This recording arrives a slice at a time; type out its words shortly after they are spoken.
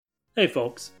Hey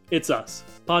folks, it's us,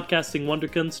 podcasting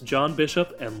wonderkins John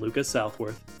Bishop and Lucas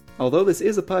Southworth. Although this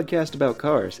is a podcast about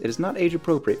cars, it is not age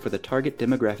appropriate for the target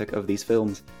demographic of these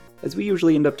films, as we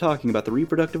usually end up talking about the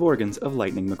reproductive organs of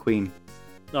Lightning McQueen.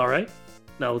 Alright,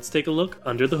 now let's take a look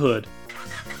under the hood.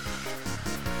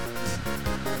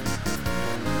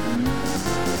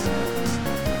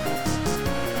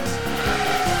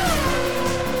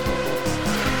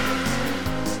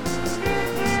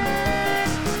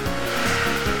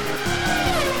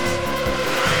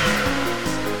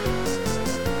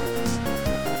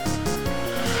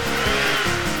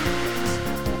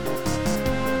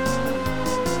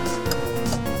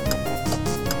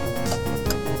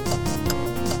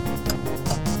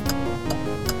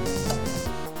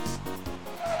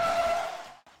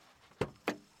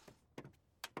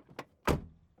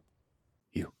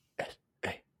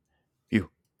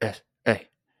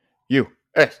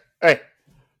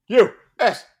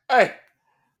 USA!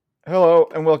 Hello,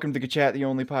 and welcome to the Chat, the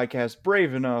only podcast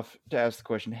brave enough to ask the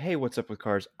question, hey, what's up with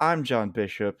cars? I'm John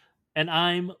Bishop. And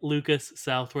I'm Lucas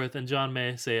Southworth, and John, may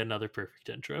I say another perfect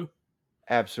intro?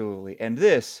 Absolutely. And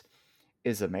this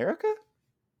is America?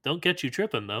 Don't get you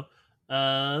tripping, though.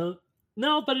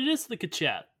 No, but it is the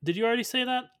Chat. Did you already say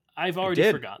that? I've already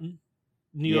forgotten.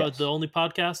 You are the only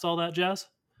podcast, all that jazz?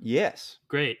 Yes.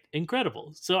 Great.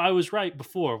 Incredible. So I was right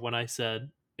before when I said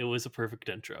it was a perfect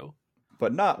intro.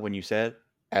 But not when you said,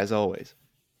 as always.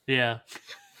 Yeah,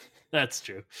 that's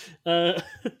true.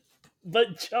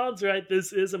 But John's right.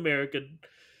 This is American.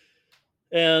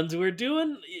 And we're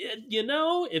doing,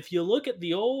 if you look at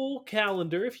the old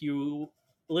calendar, if you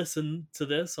listen to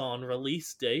this on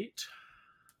release date,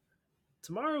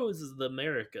 tomorrow is the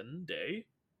American Day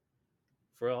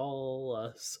for all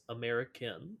us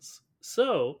Americans.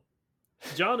 So,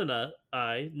 John and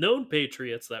I, known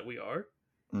patriots that we are,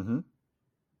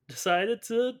 decided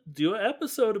to do an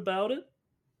episode about it.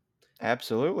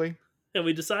 Absolutely. And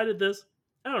we decided this,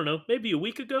 I don't know, maybe a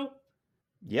week ago?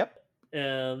 Yep.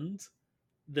 And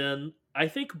then I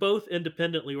think both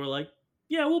independently were like,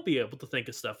 yeah, we'll be able to think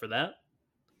of stuff for that.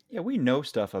 Yeah, we know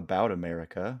stuff about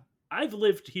America. I've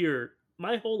lived here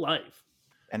my whole life.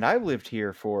 And I've lived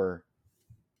here for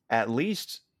at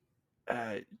least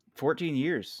 14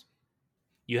 years.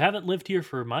 You haven't lived here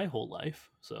for my whole life,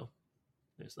 so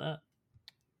there's that.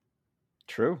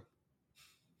 True.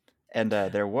 And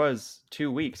there was 2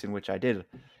 weeks in which I did,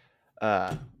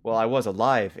 I was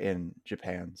alive in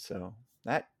Japan, so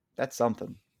that's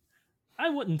something. I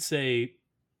wouldn't say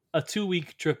a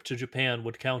 2-week trip to Japan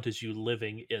would count as you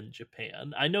living in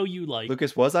Japan. I know you like...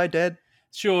 Lucas, was I dead?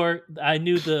 Sure, I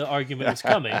knew the argument was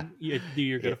coming.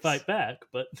 You're going to fight back,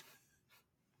 but...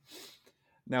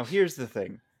 Now, here's the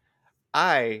thing.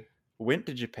 I went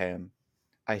to Japan.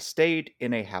 I stayed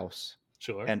in a house.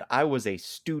 Sure. And I was a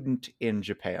student in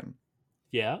Japan.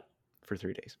 Yeah. For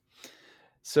 3 days.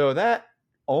 So that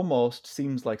almost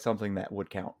seems like something that would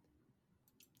count.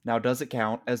 Now, does it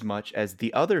count as much as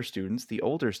the other students, the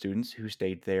older students who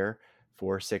stayed there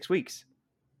for 6 weeks?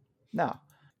 No.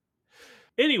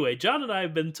 Anyway, John and I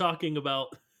have been talking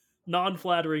about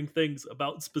non-flattering things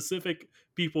about specific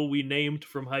people we named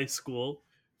from high school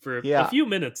for a few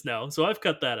minutes now. So I've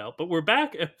cut that out. But we're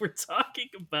back and we're talking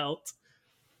about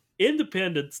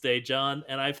Independence Day, John,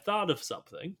 and I've thought of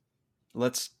something.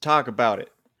 Let's talk about it.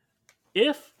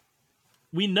 If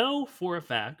we know for a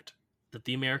fact that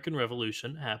the American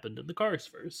Revolution happened in the cars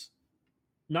first,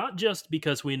 not just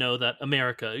because we know that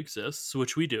America exists,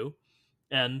 which we do,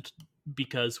 and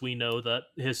because we know that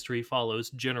history follows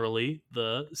generally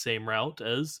the same route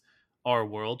as our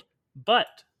world,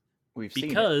 but we've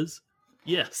seen it.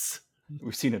 Yes,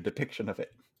 we've seen a depiction of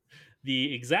it.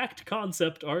 The exact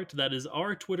concept art that is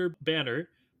our Twitter banner,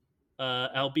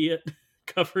 albeit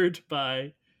covered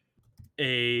by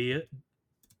a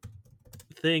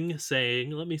thing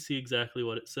saying, let me see exactly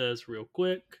what it says real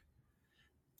quick.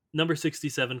 Number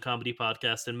 67 comedy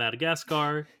podcast in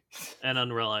Madagascar, an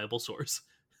unreliable source.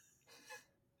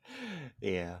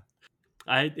 Yeah.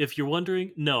 If you're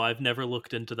wondering, no, I've never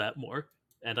looked into that more,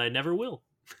 and I never will.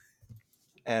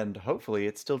 And hopefully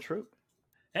it's still true.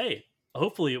 Hey,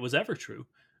 hopefully it was ever true.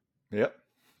 Yep.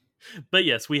 But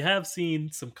yes, we have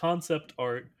seen some concept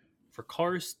art for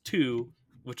Cars 2,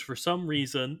 which for some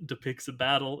reason depicts a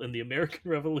battle in the American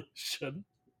Revolution.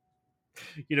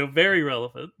 Very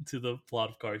relevant to the plot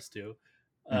of Cars 2.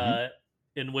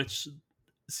 In which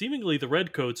seemingly the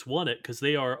Redcoats won it because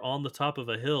they are on the top of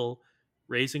a hill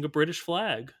raising a British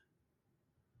flag.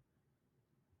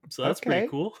 So that's pretty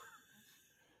cool.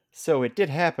 So it did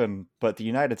happen, but the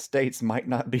United States might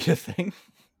not be a thing.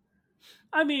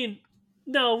 I mean,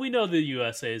 no, we know the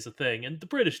USA is a thing, and the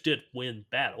British did win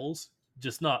battles.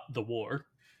 just not the war.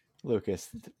 Lucas,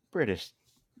 the British,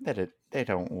 they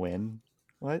don't win.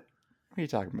 What? What are you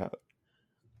talking about?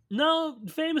 No,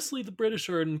 famously, the British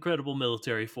are an incredible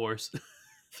military force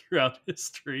throughout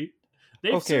history.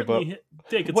 They've Okay, but certainly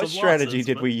taken what some strategy losses,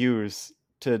 did but we use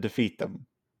to defeat them?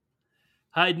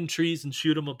 hide in trees and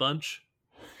shoot them a bunch.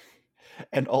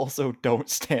 And also, don't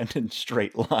stand in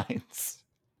straight lines.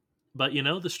 But you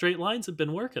know, the straight lines have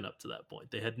been working up to that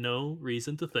point. They had no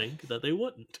reason to think that they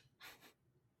wouldn't.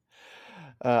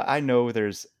 I know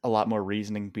there's a lot more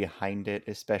reasoning behind it,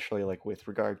 especially like with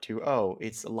regard to, oh,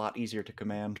 it's a lot easier to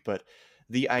command, but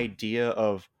the idea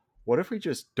of what if we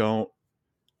just don't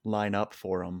line up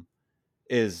for them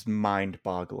is mind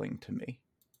boggling to me.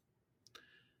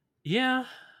 Yeah,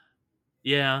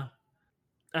 yeah.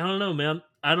 I don't know, man.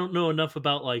 I don't know enough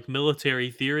about like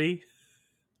military theory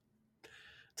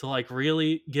to like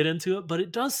really get into it, but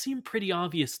it does seem pretty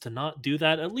obvious to not do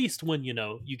that, at least when, you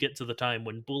know, you get to the time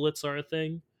when bullets are a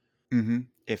thing.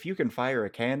 If you can fire a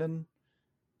cannon,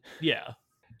 Yeah.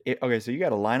 okay, so you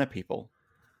got a line of people,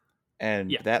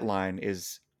 and Yeah. that line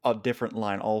is a different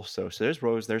line also. So there's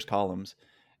rows, there's columns,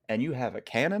 and you have a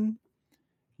cannon,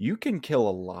 you can kill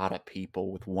a lot of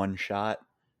people with one shot.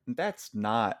 That's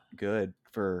not good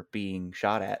for being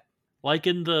shot at. Like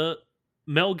in the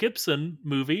Mel Gibson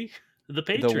movie, The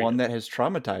The one Patriot. that has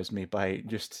traumatized me by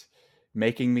just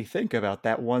making me think about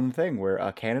that one thing where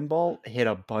a cannonball hit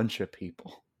a bunch of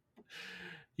people.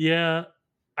 Yeah.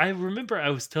 I remember I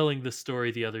was telling this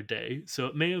story the other day, so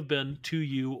it may have been to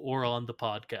you or on the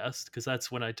podcast because that's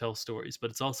when I tell stories,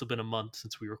 but it's also been a month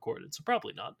since we recorded, so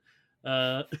probably not.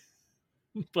 Uh,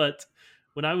 but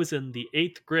when I was in the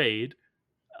 8th grade,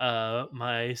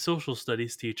 my social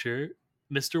studies teacher,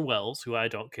 Mr. Wells, who I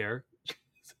don't care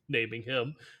naming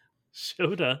him,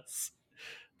 showed us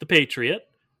The Patriot,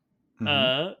 hmm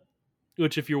uh,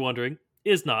 which, if you're wondering,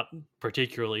 is not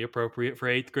particularly appropriate for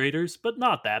 8th graders, but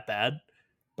not that bad.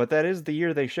 But that is the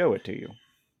year they show it to you.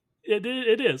 It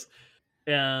is.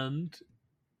 And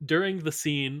during the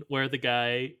scene where the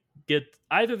guy get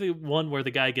either the one where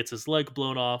the guy gets his leg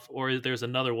blown off, or there's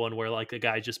another one where like the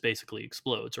guy just basically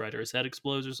explodes, right, or his head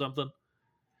explodes or something.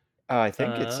 I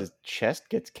think it's Uh, his chest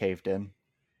gets caved in.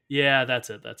 yeah, that's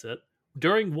it. That's it.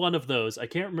 During one of those, I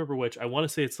can't remember which. I want to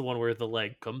say it's the one where the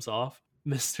leg comes off.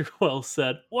 Mr. Wells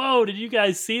said, "Whoa, did you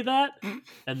guys see that?"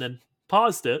 And then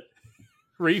paused it,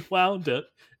 rewound it,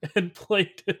 and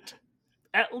played it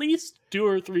at least 2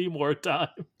 or 3 more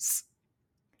times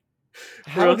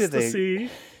for How do us to they see.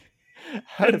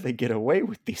 how do And they get away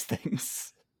with these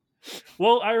things?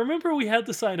 well, I remember we had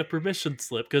to sign a permission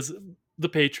slip because The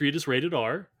Patriot is rated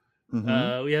R. hmm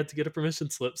We had to get a permission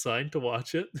slip signed to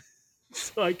watch it.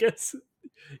 So I guess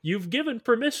you've given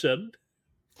permission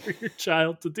for your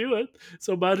child to do it,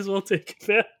 so might as well take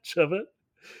advantage of it.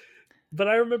 But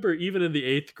I remember even in the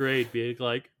 8th grade being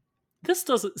like, this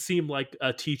doesn't seem like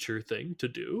a teacher thing to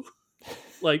do.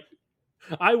 Like,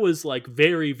 I was like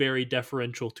very, very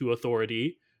deferential to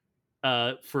authority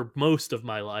for most of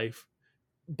my life.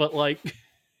 But like,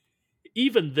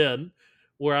 even then,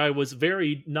 where I was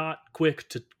very not quick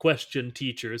to question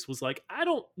teachers, was like, I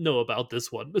don't know about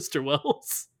this one, Mr.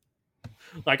 Wells.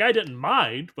 Like, I didn't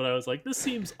mind, but I was like, this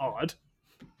seems odd.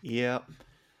 Yep.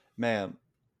 Man,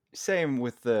 same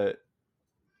with the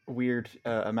weird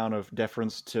amount of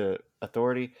deference to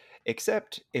authority,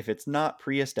 except if it's not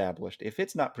pre-established. If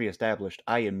it's not pre-established,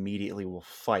 I immediately will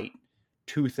fight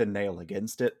tooth and nail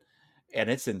against it, and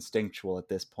it's instinctual at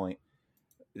this point.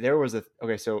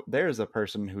 So there's a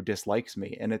person who dislikes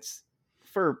me, and it's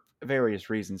for various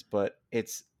reasons, but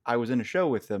it's I was in a show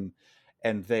with them,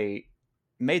 and they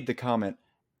made the comment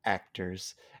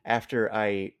actors after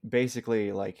I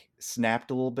basically like snapped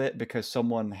a little bit because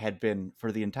someone had been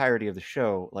for the entirety of the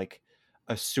show like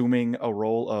assuming a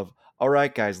role of, all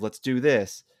right guys, let's do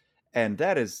this, and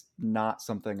that is not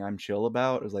something I'm chill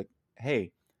about. It was like,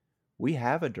 hey, we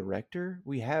have a director,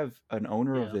 we have an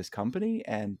owner of Yeah. this company,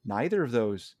 and neither of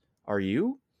those are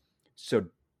you. So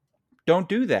don't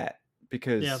do that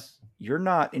Yeah. because you're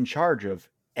not in charge of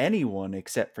anyone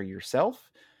except for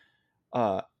yourself.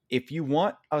 Uh, if you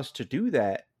want us to do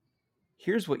that,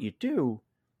 here's what you do: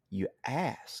 you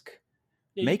ask,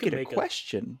 Yeah, you make can it a make it.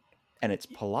 question, and it's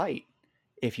polite.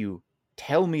 If you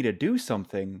tell me to do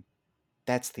something,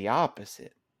 that's the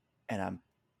opposite, and I'm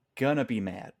gonna be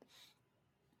mad.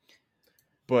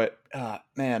 But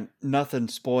man, nothing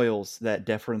spoils that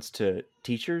deference to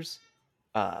teachers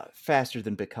faster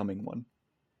than becoming one.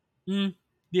 Mm,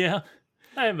 yeah,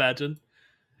 I imagine.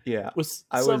 Yeah, Was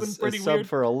I subbing was a pretty sub weird?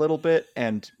 for a little bit,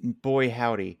 and boy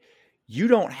howdy, you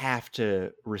don't have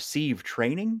to receive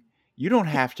training. You don't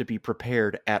have to be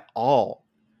prepared at all.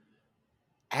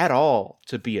 at all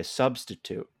to be a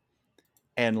substitute.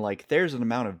 And like there's an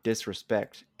amount of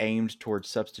disrespect aimed towards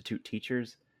substitute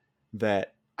teachers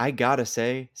that I gotta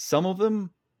say, some of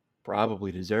them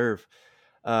probably deserve.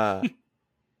 Uh,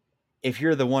 if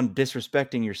you're the one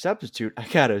disrespecting your substitute, I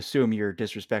gotta assume you're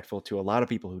disrespectful to a lot of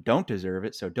people who don't deserve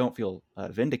it. So don't feel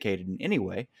vindicated in any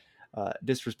way.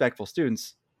 Disrespectful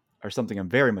students are something I'm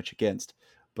very much against.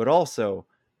 But also,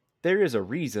 there is a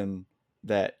reason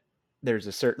that there's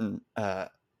a certain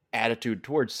attitude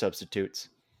towards substitutes,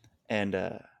 and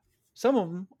some of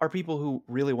them are people who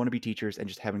really want to be teachers and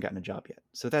just haven't gotten a job yet.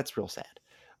 So that's real sad.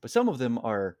 But some of them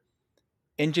are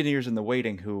engineers in the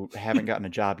waiting who haven't gotten a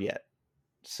job yet.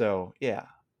 So yeah,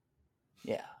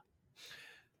 yeah.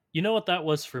 You know what that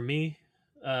was for me?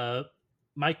 Uh,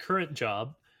 my current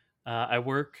job, I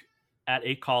work at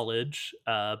a college,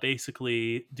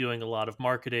 basically doing a lot of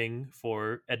marketing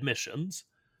for admissions,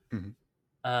 Mhm.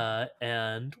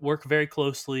 and work very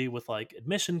closely with like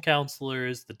admission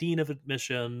counselors, the dean of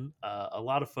admission, a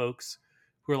lot of folks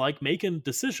who are like making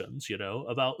decisions,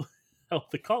 about how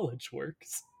the college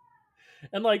works.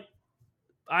 And like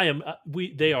I am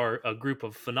we they are a group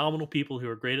of phenomenal people who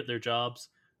are great at their jobs,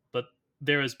 but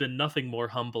there has been nothing more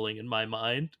humbling in my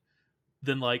mind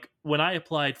than like when I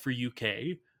applied for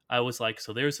UK, I was like,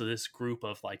 so there's this group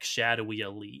of like shadowy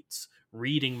elites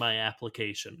reading my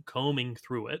application, combing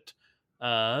through it,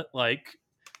 like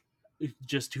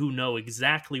just who know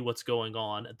exactly what's going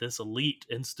on at this elite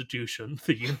institution,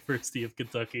 the University of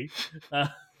Kentucky. Uh,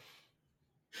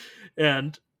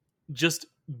 and just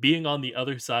being on the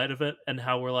other side of it and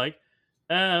how we're like,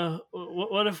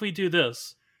 what if we do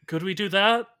this? Could we do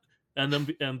that? And then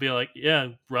and be like,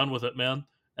 yeah, run with it, man.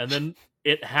 And then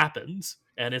it happens,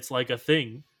 and it's like a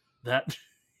thing that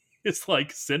is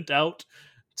like sent out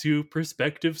to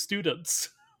prospective students,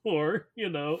 or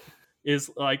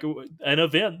is like an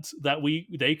event that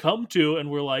they come to, and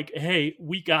we're like, hey,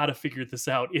 we gotta figure this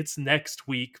out. It's next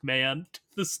week, man.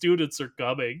 The students are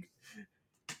coming.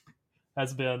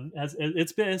 It's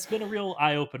been a real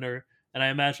eye opener, and I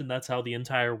imagine that's how the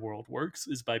entire world works,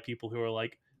 is by people who are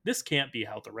like, this can't be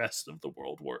how the rest of the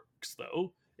world works,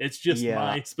 though. It's just Yeah,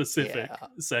 my specific yeah.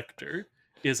 sector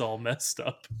is all messed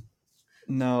up.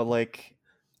 No, like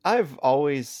I've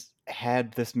always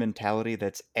had this mentality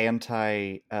that's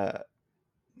anti.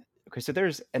 Okay, so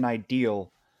there's an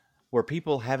ideal where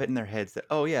people have it in their heads that,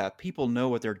 oh yeah, people know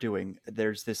what they're doing.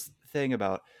 There's this thing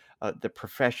about the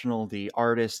professional, the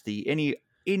artist, the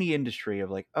any industry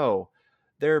of like, oh,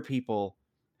 there are people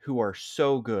who are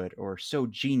so good or so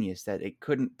genius that it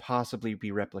couldn't possibly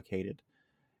be replicated.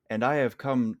 And I have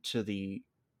come to the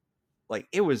like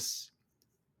it was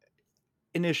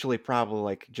initially probably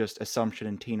like just assumption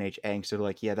and teenage angst of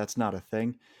like, yeah, that's not a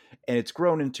thing. And it's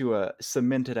grown into a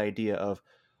cemented idea of,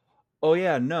 oh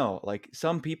yeah, no, like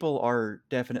some people are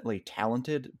definitely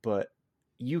talented, but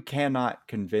you cannot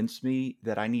convince me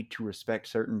that I need to respect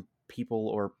certain people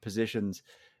or positions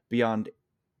beyond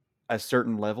a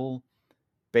certain level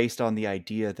based on the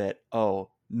idea that,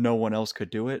 oh, no one else could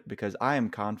do it, because I am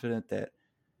confident that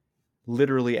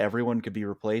literally everyone could be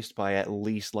replaced by at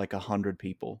least like 100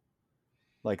 people.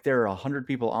 Like there are 100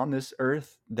 people on this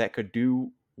earth that could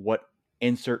do what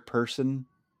insert person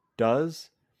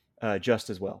does just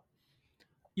as well.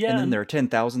 And Yeah, then and there are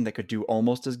 10,000 that could do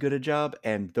almost as good a job,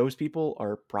 and those people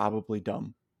are probably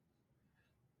dumb.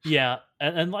 yeah,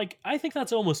 and like I think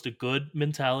that's almost a good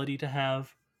mentality to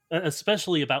have,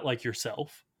 especially about like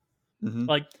yourself, Hmm.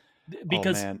 like Oh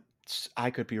because man,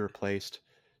 I could be replaced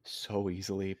so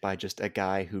easily by just a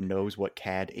guy who knows what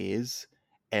CAD is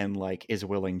and like is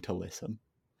willing to listen.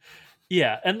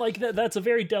 yeah, and like that's a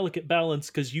very delicate balance,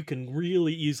 because you can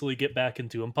really easily get back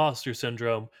into imposter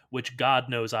syndrome, which God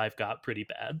knows I've got pretty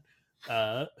bad.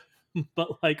 Uh,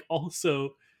 but like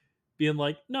also being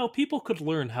like, no, people could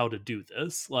learn how to do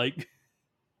this, like,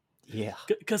 Yeah.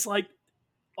 because like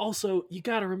also you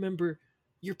got to remember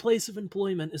your place of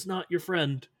employment is not your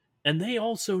friend, and they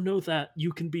also know that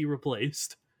you can be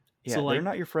replaced. Yeah, So they're like,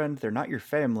 not your friend, they're not your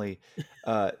family.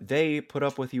 They put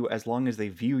up with you as long as they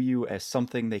view you as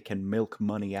something they can milk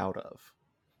money out of.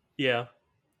 yeah,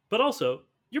 but also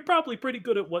you're probably pretty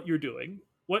good at what you're doing.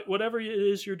 Whatever it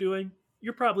is you're doing,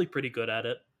 you're probably pretty good at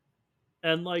it.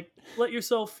 And like let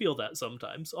yourself feel that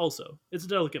sometimes. Also, it's a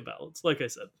delicate balance, like I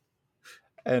said.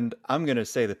 And I'm going to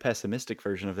say the pessimistic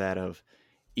version of that of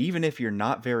even if you're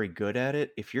not very good at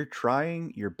it, if you're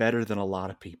trying, you're better than a lot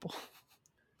of people.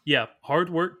 Yeah, hard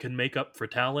work can make up for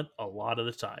talent a lot of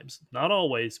the times. Not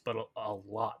always, but a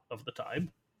lot of the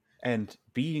time. And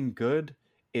being good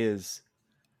is,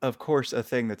 of course, a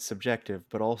thing that's subjective,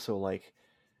 but also like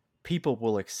people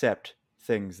will accept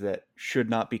things that should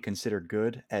not be considered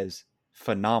good as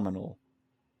phenomenal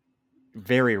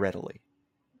very readily.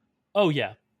 Oh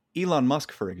yeah. Elon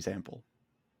Musk, for example,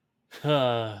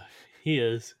 Uh, he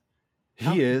is he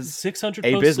how is 600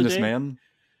 a posts a day. businessman.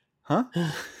 Huh?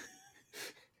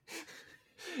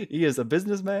 He is a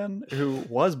businessman who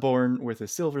was born with a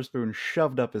silver spoon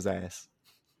shoved up his ass.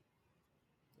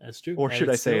 That's true, Or and should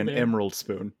I it's say still an there. emerald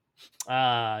spoon?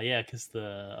 Yeah, because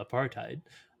the apartheid.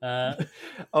 Uh,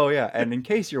 Oh, yeah. And in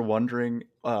case you're wondering,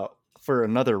 for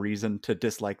another reason to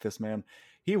dislike this man,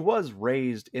 he was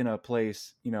raised in a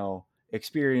place,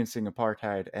 experiencing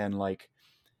apartheid and like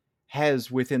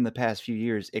has within the past few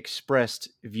years expressed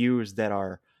views that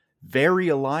are very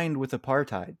aligned with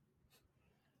apartheid.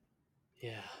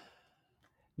 yeah,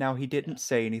 Now, he yeah. didn't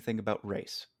say anything about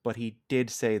race, but he did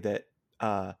say that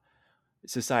uh,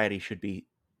 society should be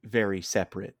very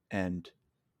separate. And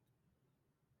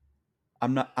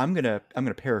I'm not. I'm gonna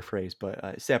paraphrase,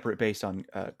 but separate based on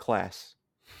class.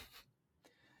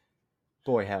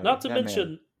 Boy, Not howdy, to that man.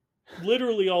 mention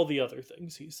literally all the other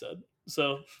things he said.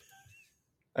 So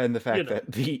And the you fact know,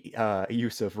 that the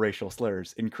use of racial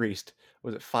slurs increased,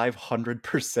 was it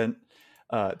 500%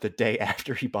 the day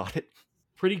after he bought it?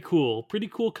 pretty cool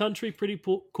country,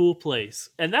 cool place,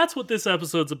 and that's what this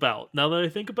episode's about. Now that I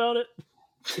think about it,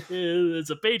 it's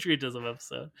a patriotism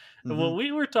episode, and Mm-hmm. what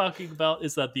we were talking about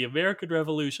is that the American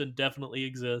Revolution definitely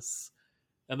exists,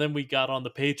 and then we got on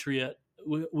the Patriot.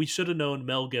 We should have known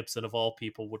Mel Gibson of all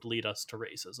people would lead us to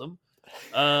racism.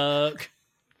 Uh,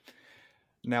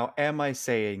 Now, am I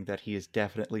saying that he is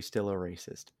definitely still a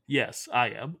racist? yes, I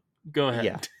am. Go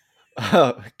Yeah.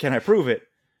 ahead. Can I prove it?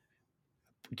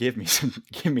 Give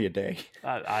me a day.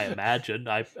 I imagine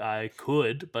I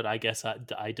could, but I guess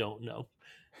I don't know.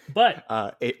 But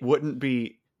It wouldn't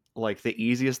be like the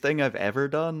easiest thing I've ever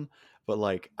done, but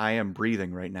like I am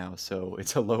breathing right now, so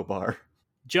it's a low bar.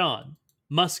 John,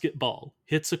 musket ball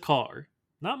hits a car.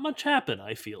 Not much happened,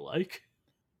 I feel like.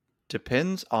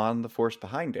 Depends on the force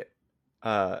behind it.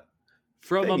 Uh,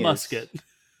 From a Thing is, musket.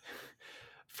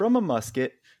 from a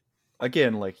musket,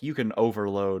 again, like you can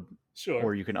overload Sure.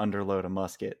 or you can underload a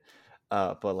musket,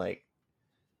 but like,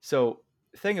 so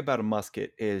thing about a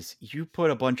musket is you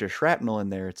put a bunch of shrapnel in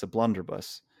there, it's a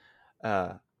blunderbuss.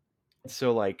 Uh,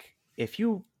 so like if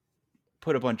you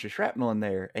put a bunch of shrapnel in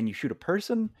there and you shoot a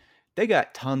person, they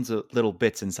got tons of little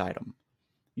bits inside them.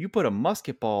 You put a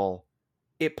musket ball,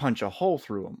 it punch a hole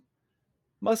through them.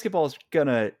 Musket ball's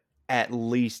gonna at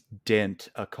least dent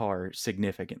a car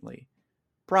significantly.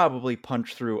 Probably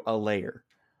punch through a layer.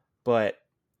 But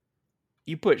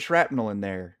you put shrapnel in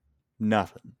there,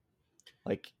 nothing.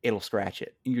 Like it'll scratch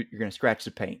it. You're gonna scratch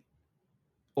the paint.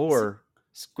 Or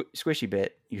squishy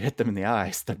bit, you hit them in the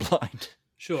eyes, they're blind.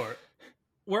 Sure.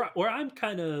 Where I'm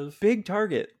kind of Big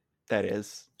target, that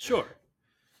is. sure.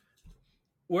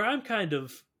 Where I'm kind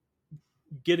of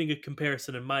getting a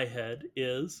comparison in my head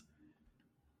is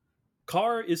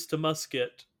car is to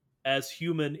musket as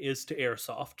human is to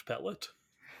airsoft pellet.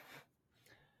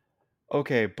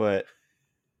 Okay, but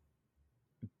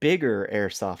bigger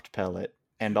airsoft pellet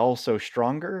and also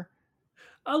stronger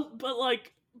But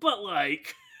like,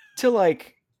 to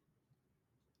like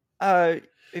a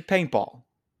paintball.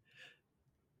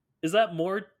 is that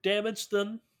more damage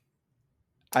than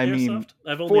I mean, airsoft?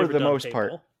 I've only for ever the done most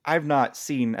part, paintball. I've not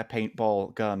seen a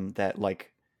paintball gun that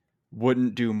like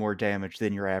wouldn't do more damage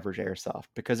than your average airsoft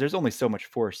because there's only so much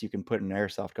force you can put in an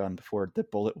airsoft gun before the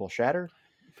bullet will shatter.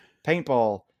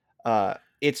 Paintball,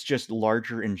 it's just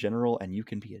larger in general, and you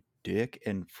can be a dick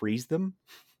and freeze them.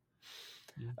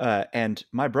 Mm. And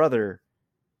my brother,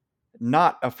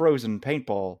 not a frozen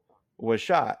paintball, was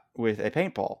shot with a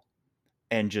paintball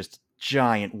and just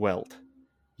giant welt.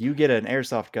 You get an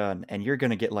airsoft gun, and you're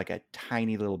gonna get like a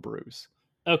tiny little bruise,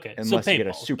 Okay, so unless you get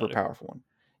a paintball is super better. powerful one.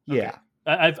 Okay, Yeah,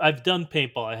 I've done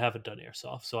paintball. I haven't done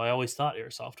airsoft, so I always thought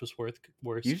airsoft was worse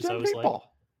you've because I done was like, paintball.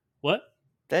 what?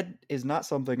 That is not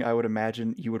something I would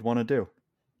imagine you would want to do.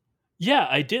 Yeah,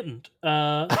 I didn't.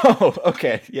 Oh,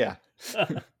 okay, yeah.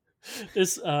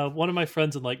 This one of my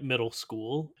friends in like middle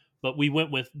school, but we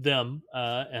went with them,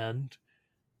 and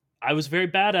I was very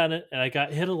bad at it, and I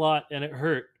got hit a lot, and it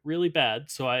hurt really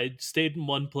bad. So I stayed in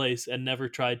one place and never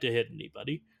tried to hit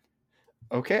anybody,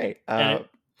 Okay, and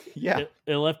yeah.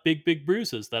 it left big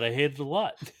bruises that I hated a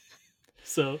lot.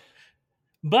 So,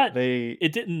 but They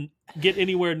it didn't get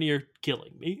anywhere near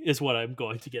killing me. Is what I'm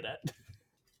going to get at.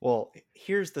 Well,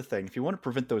 here's the thing. If you want to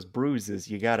prevent those bruises,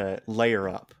 you gotta layer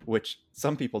up, which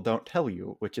some people don't tell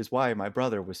you, which is why my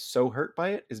brother was so hurt by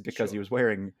it, is because he Sure. was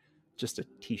wearing just a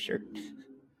t-shirt.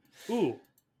 Ooh,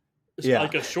 it's Yeah.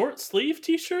 like a short sleeve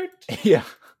T-shirt. Yeah.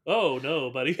 Oh no,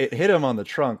 buddy. It hit him on the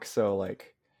trunk, so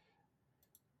like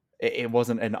it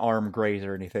wasn't an arm graze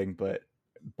or anything, but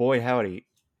boy howdy,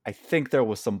 I think there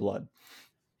was some blood.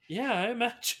 Yeah, I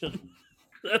imagine.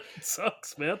 That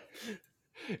sucks, man.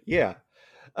 Yeah.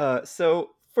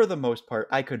 So for the most part,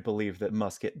 I could believe that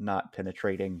musket not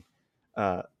penetrating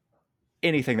uh,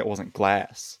 anything that wasn't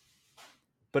glass.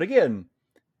 But again,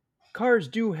 cars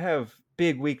do have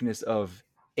big weakness of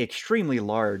extremely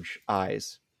large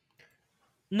eyes.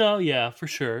 No, yeah, for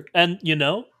sure. And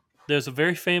there's a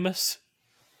very famous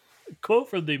quote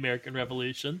from the American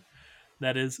Revolution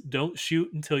that is, "Don't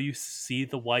shoot until you see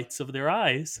the whites of their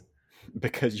eyes."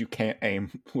 Because you can't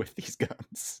aim with these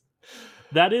guns.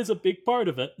 That is a big part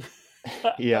of it.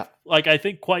 Yeah. Like, I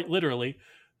think quite literally.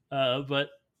 But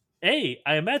I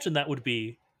imagine that would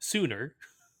be sooner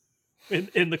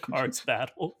in the cards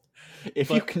battle. If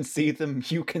you But can see them,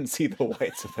 you can see the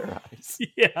whites of their eyes.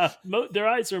 yeah, their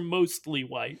eyes are mostly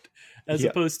white, as Yeah.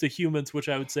 opposed to humans, which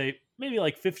I would say maybe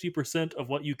like 50% of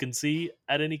what you can see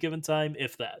at any given time,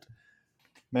 if that.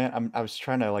 Man, I was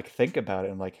trying to like think about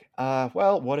it. I'm like,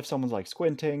 well, what if someone's like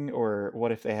squinting, or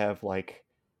what if they have like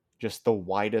just the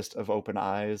widest of open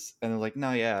eyes? And they're like,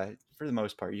 no, yeah, for the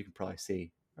most part, you can probably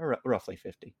see roughly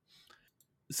 50.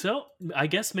 So I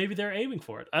guess maybe they're aiming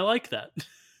for it. I like that.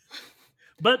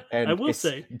 But I And will it's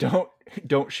say,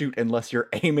 don't shoot unless you're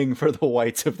aiming for the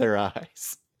whites of their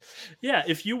eyes. yeah,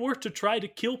 if you were to try to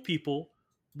kill people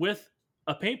with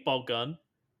a paintball gun,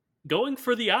 going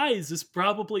for the eyes is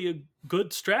probably a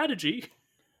good strategy.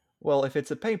 Well, if it's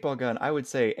a paintball gun, I would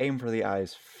say aim for the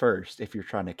eyes first if you're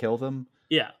trying to kill them.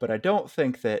 Yeah, But I don't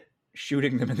think that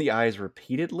shooting them in the eyes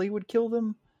repeatedly would kill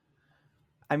them.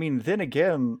 I mean, then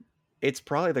again, it's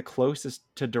probably the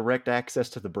closest to direct access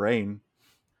to the brain.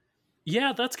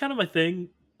 yeah, that's kind of my thing.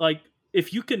 Like,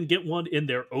 if you can get one in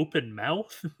their open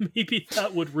mouth, maybe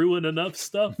that would ruin enough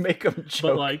stuff. Make them But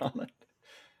choke like, on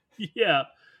it. yeah,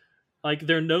 like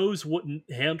their nose wouldn't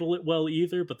handle it well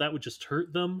either, but that would just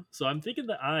hurt them. So I'm thinking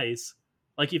the eyes.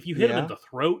 Like, if you hit them in Yeah. the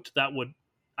throat, that would.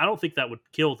 I don't think that would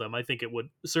kill them. I think it would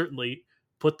certainly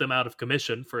put them out of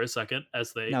commission for a second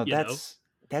as they, Now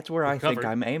that's where I think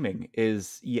recover. I'm aiming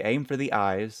is you aim for the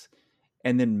eyes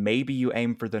and then maybe you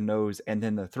aim for the nose and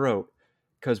then the throat,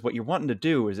 because what you're wanting to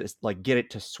do is like get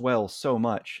it to swell so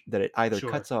much that it either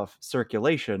Sure. cuts off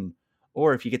circulation,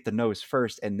 or if you get the nose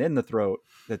first and then the throat,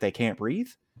 that they can't breathe.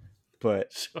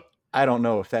 But Sure. I don't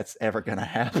know if that's ever going to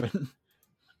happen.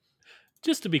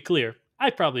 Just to be clear, I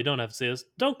probably don't have to say this.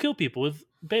 Don't kill people with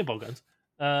paintball guns.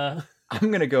 Uh, I'm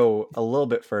going to go a little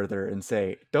bit further and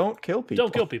say don't kill don't people.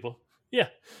 kill people. Yeah.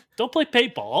 Don't play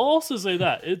paintball. I'll also say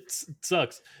that. It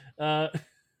sucks. Uh,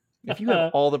 If you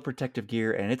have all the protective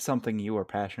gear and it's something you are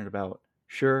passionate about,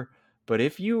 sure. But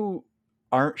if you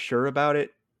aren't sure about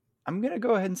it, I'm going to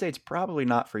go ahead and say it's probably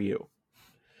not for you.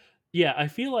 yeah, I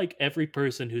feel like every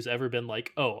person who's ever been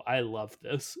like, "Oh, I love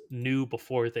this," knew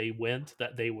before they went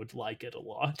that they would like it a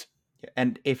lot.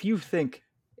 And if you think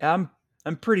I'm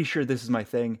pretty sure this is my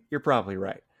thing, you're probably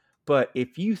right. But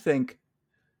if you think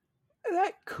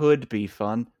that could be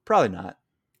fun, probably not.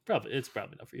 Probably it's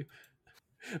probably not for you.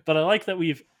 But I like that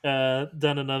we've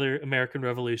done another American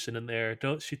Revolution in there.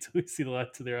 Don't shoot till we see the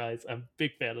lights of their eyes. I'm a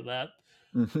big fan of that.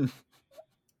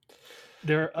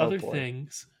 There are Oh other boy.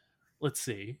 things. Let's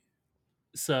see.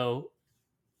 So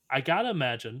I gotta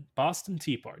imagine Boston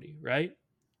Tea Party, right?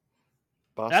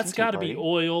 Boston That's Tea got to be Party.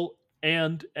 oil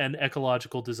and an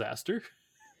ecological disaster.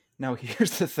 Now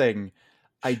here's the thing.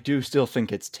 I do still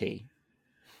think it's tea.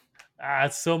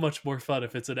 It's so much more fun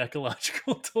if it's an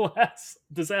ecological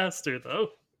disaster, though.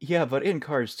 Yeah, but in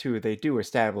Cars 2, they do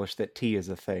establish that tea is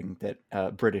a thing,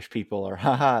 that British people are,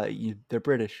 haha, they're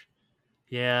British.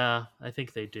 Yeah, I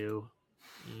think they do.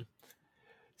 Mm.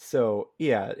 So,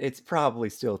 yeah, it's probably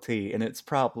still tea, and it's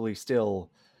probably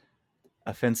still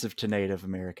offensive to Native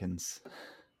Americans.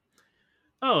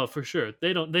 Oh, for sure.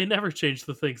 They don't. They never change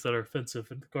the things that are offensive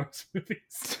in the Cars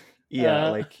movies. Yeah,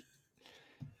 Uh, like,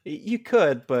 you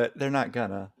could, but they're not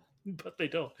gonna. but they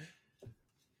don't.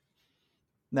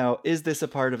 Now, is this a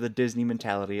part of the Disney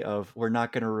mentality of we're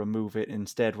not going to remove it,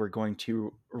 instead we're going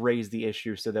to raise the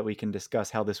issue so that we can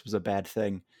discuss how this was a bad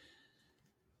thing?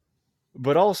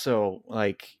 But also,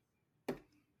 like,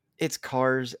 it's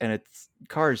Cars and it's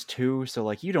Cars 2, so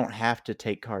like you don't have to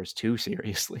take Cars 2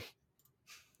 seriously.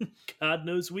 God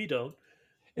knows we don't.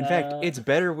 In fact, Uh, it's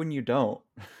better when you don't.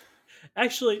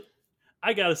 actually,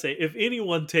 I gotta say, if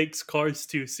anyone takes Cars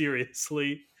 2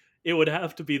 seriously, it would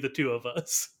have to be the two of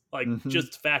us. Like, Hmm.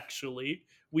 just factually,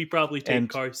 we probably take And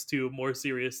Cars 2 more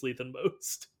seriously than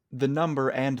most. the number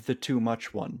and the too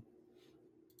much one.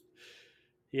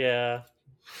 Yeah.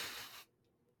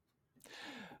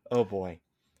 Oh boy.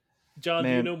 John, do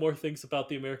you Man, know more things about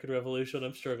the American Revolution?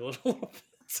 I'm struggling a little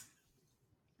bit.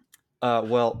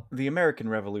 well, the American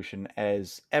Revolution,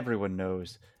 as everyone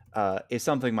knows, is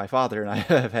something my father and I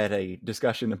have had a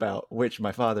discussion about, which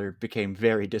my father became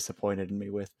very disappointed in me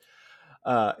with,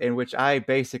 in which I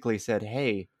basically said,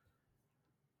 hey,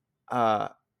 uh,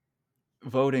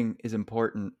 voting is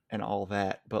important and all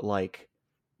that, but like,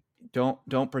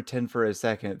 don't pretend for a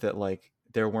second that like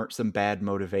there weren't some bad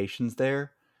motivations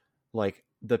there. Like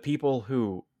the people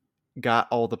who got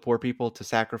all the poor people to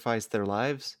sacrifice their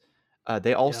lives,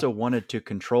 they Yeah, also wanted to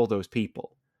control those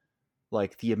people.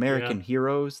 Like the yeah, American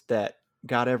heroes that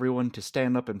got everyone to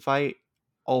stand up and fight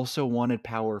also wanted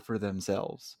power for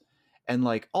themselves. And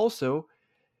like also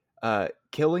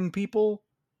killing people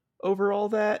over all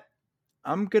that,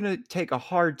 I'm going to take a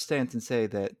hard stance and say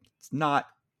that it's not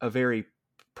a very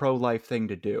pro-life thing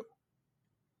to do.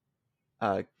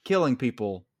 Killing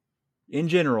people in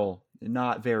general,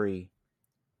 not very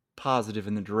positive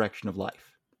in the direction of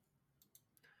life.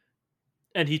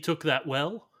 and he took that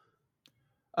well.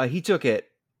 He took it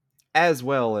as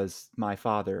well as my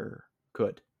father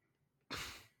could.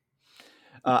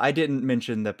 I didn't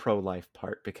mention the pro-life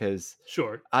part because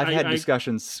Sure, I've had I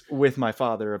discussions with my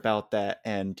father about that,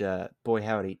 and boy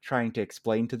howdy, trying to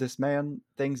explain to this man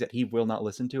things that he will not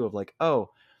listen to. Of like, oh,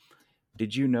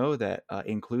 did you know that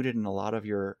included in a lot of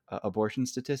your abortion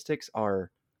statistics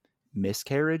are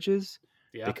miscarriages?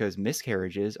 yeah, Because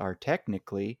miscarriages are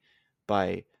technically,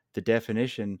 by the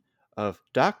definition of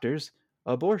doctors,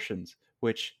 abortions,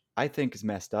 which I think is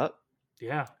messed up.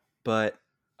 yeah, But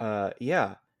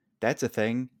yeah, that's a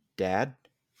thing, Dad,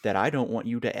 that I don't want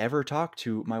you to ever talk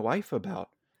to my wife about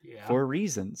yeah. for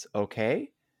reasons,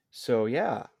 okay? So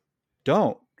yeah,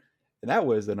 don't. And that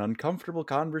was an uncomfortable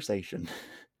conversation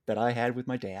that I had with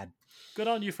my dad. Good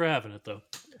on you for having it, though.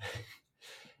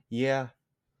 Yeah,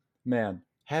 man,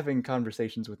 having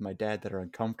conversations with my dad that are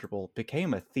uncomfortable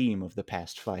became a theme of the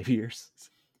past 5 years.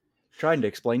 Trying to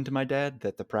explain to my dad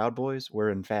that the Proud Boys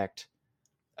were, in fact,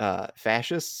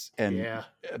 fascists and Yeah,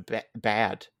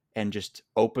 bad and just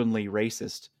openly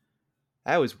racist.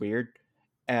 That was weird.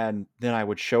 And then I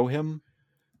would show him.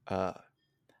 Uh,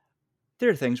 there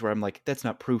are things where I'm like, that's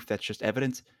not proof. That's just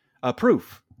evidence.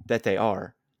 Proof that they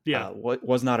are. yeah, What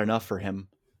was not enough for him.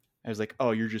 I was like,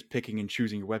 oh, you're just picking and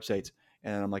choosing your websites.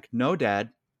 And I'm like, no, Dad.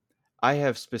 I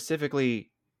have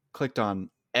specifically clicked on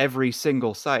every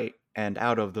single site, and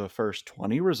out of the first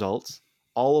 20 results,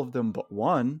 all of them but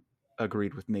one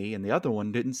agreed with me, and the other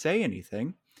one didn't say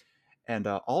anything. And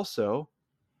also,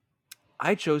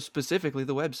 I chose specifically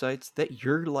the websites that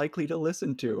you're likely to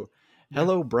listen to. yeah.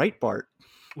 Hello, Breitbart.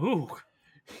 Ooh,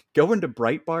 Going to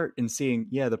Breitbart and seeing,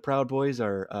 yeah, the Proud Boys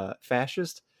are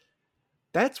fascist,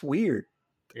 that's weird.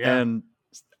 yeah. And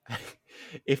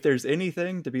if there's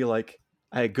anything to be like,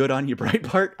 hey, good on you,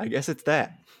 Breitbart, I guess it's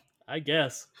that. I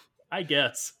guess. I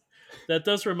guess. That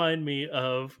does remind me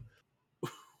of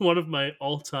one of my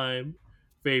all-time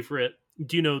favorite.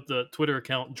 Do you know the Twitter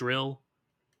account Drill?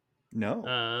 No.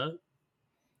 Uh,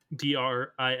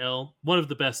 DRIL. One of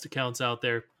the best accounts out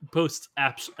there. Posts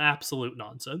absolute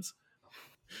nonsense.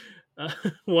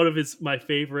 One of his my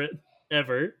favorite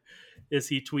ever is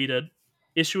he tweeted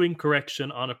issuing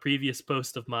correction on a previous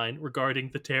post of mine regarding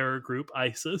the terror group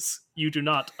ISIS. You do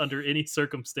not, under any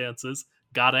circumstances,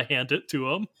 gotta hand it to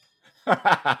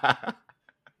them.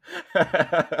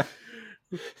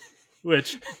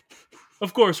 Which,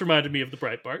 of course, reminded me of the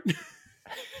Breitbart.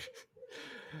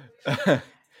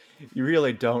 You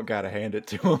really don't gotta hand it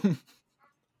to him.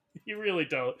 You really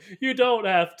don't. You don't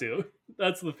have to.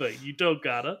 That's the thing. You don't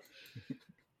gotta.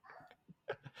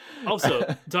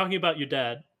 Also, talking about your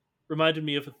dad reminded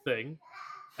me of a thing.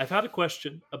 I've had a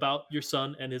question about your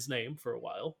son and his name for a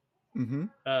while. Mm-hmm.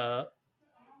 Uh,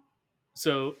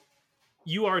 so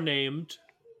you are named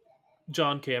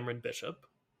John Cameron Bishop.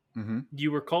 Mm-hmm.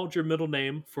 You were called your middle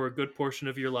name for a good portion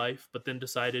of your life, but then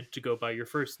decided to go by your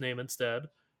first name instead,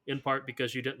 in part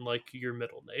because you didn't like your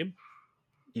middle name,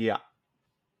 Yeah.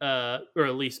 or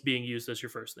at least being used as your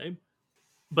first name.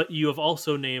 But you have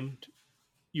also named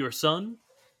your son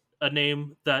a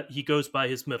name that he goes by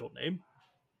his middle name.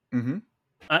 Mm-hmm.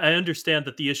 I understand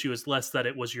that the issue is less that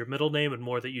it was your middle name and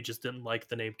more that you just didn't like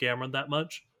the name Cameron that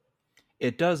much.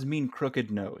 It does mean crooked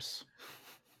nose.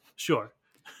 Sure,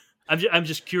 I'm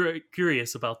just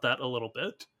curious about that a little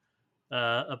bit.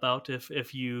 About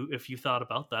if you thought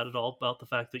about that at all, about the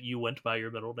fact that you went by your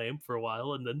middle name for a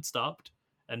while and then stopped,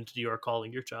 and you are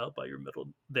calling your child by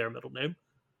their middle name,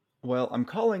 Well, I'm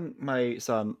calling my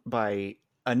son by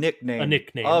a a nickname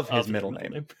nickname of his of their middle middle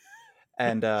name. name.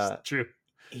 And It's true.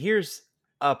 here's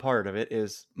a part of it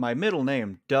is my middle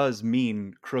name does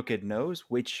mean crooked nose,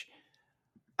 which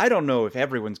I don't know if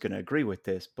everyone's going to agree with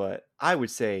this, but I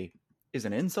would say is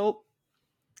an insult.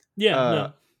 Yeah, Uh,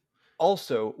 no,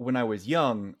 Also, when I was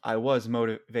young, I was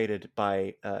motivated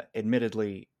by,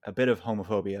 admittedly, a bit of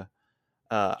homophobia.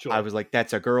 I sure, was like,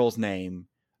 "That's a girl's name.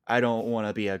 I don't want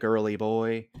to be a girly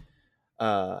boy."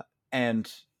 Uh,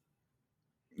 and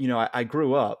I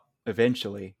grew up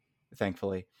eventually,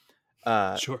 thankfully.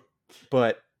 Uh, sure,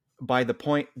 but by the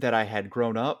point that I had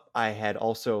grown up, I had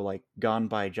also like gone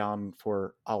by John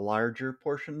for a larger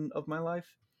portion of my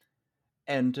life,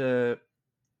 and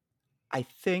I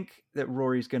think that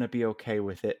Rory's going to be okay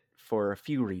with it for a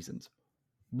few reasons.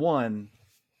 One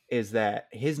is that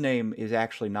his name is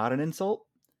actually not an insult.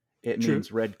 It true.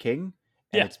 means Red King,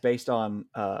 and Yeah, it's based on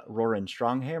Roran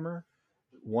Stronghammer,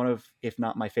 one of, if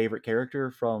not my favorite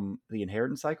character from the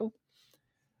Inheritance cycle.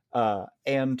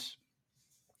 And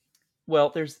well,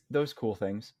 there's those cool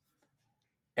things,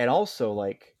 and also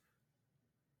like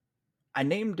I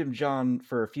named him John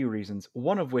for a few reasons.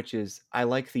 One of which is I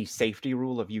like the safety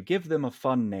rule of you give them a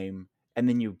fun name and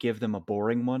then you give them a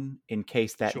boring one in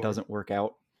case that sure, doesn't work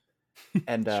out.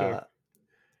 And sure,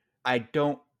 I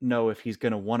don't know if he's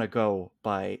going to want to go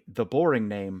by the boring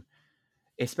name,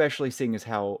 especially seeing as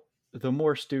how the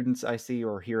more students I see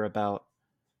or hear about,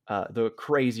 the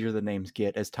crazier the names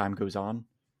get as time goes on.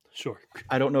 sure,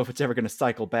 I don't know if it's ever going to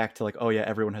cycle back to like, oh yeah,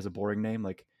 everyone has a boring name.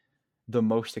 Like the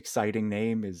most exciting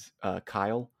name is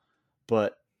Kyle,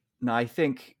 but no, I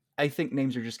think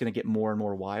names are just going to get more and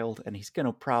more wild, and he's going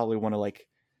to probably want to like,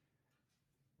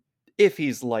 if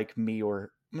he's like me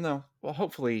or no, well,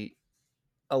 hopefully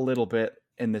a little bit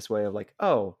in this way of like,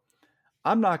 oh,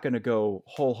 I'm not going to go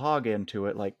whole hog into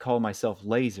it, like call myself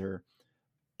laser,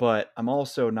 but I'm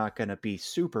also not going to be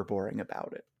super boring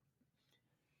about it.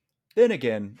 Then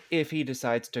again, if he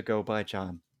decides to go by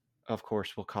John, of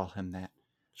course we'll call him that.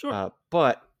 sure.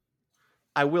 But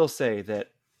I will say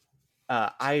that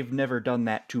I've never done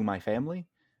that to my family.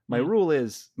 My Mhm. rule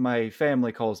is my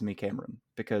family calls me Cameron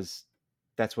because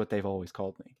that's what they've always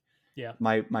called me. Yeah,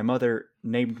 My mother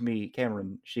named me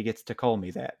Cameron. She gets to call me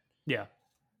that. yeah,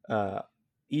 Uh,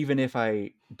 Even if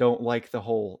I don't like the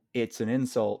whole "it's an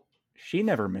insult," she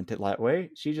never meant it that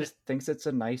way. She yeah, just thinks it's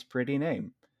a nice, pretty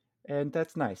name, and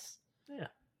that's nice.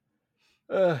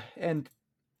 yeah. And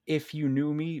if you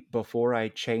knew me before I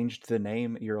changed the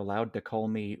name, you're allowed to call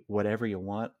me whatever you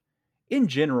want. In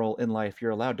general, in life,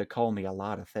 you're allowed to call me a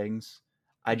lot of things.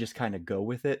 I Mm, just kind of go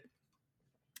with it.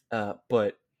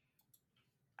 But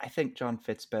I think John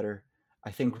fits better.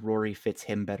 I think sure. Rory fits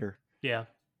him better. Yeah,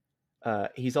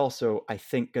 He's also, I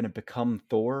think, going to become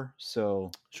Thor,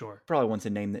 so sure. probably wants a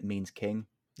name that means king.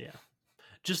 Yeah.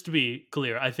 Just to be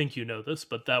clear, I think you know this,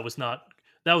 but that was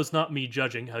not me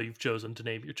judging how you've chosen to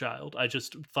name your child. I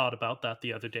just thought about that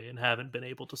the other day and haven't been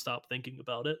able to stop thinking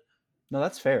about it. No,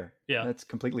 that's fair. Yeah. That's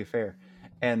completely fair.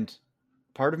 And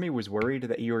part of me was worried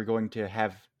that you were going to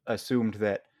have assumed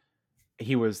that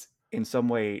he was in some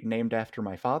way named after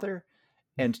my father,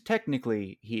 and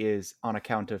technically he is on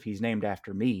account of he's named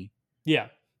after me, Yeah.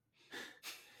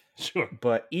 Sure.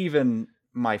 but even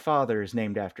my father is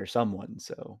named after someone,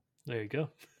 so There you go.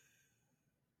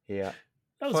 yeah.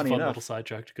 That was a Funny fun little enough,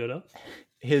 sidetrack to go down.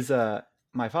 his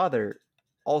my father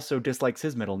also dislikes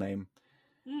his middle name,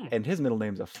 Hmm. and his middle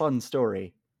name's a fun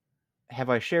story. Have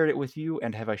I shared it with you,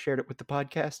 and have I shared it with the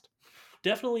podcast?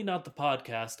 Definitely not the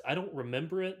podcast. I don't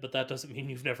remember it, but that doesn't mean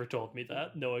you've never told me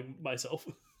that, knowing myself.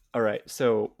 All right,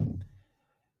 so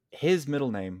his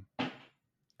middle name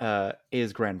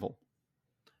is Granville.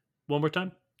 One more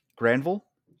time. Granville.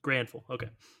 Granville. Okay.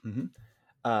 hmm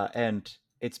and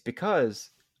it's because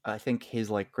I think his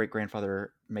like great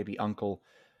grandfather, maybe uncle,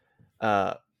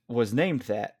 uh, was named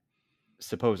that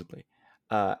supposedly,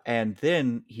 and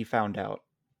then he found out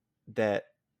that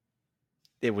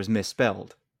it was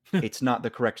misspelled. It's not the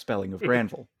correct spelling of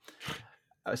Granville,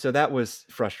 so that was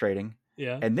frustrating.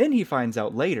 Yeah. And then he finds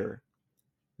out later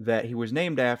that he was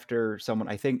named after someone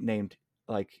I think named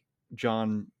like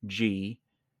John G,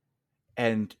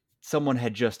 and someone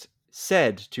had just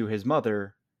said to his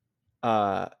mother,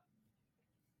 uh,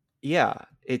 yeah,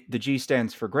 the G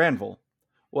stands for Granville.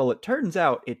 Well, it turns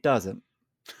out it doesn't.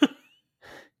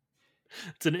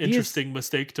 It's an He is interesting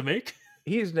mistake to make.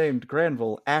 he is named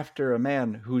Granville after a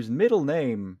man whose middle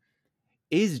name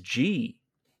is G.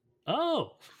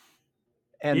 Oh.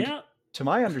 And Yeah. to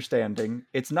my understanding,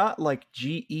 it's not like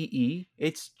GEE,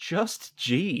 it's just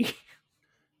G.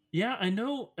 Yeah, I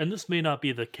know, and this may not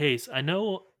be the case. I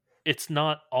know it's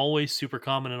not always super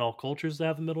common in all cultures to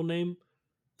have a middle name.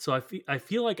 So I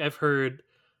feel like I've heard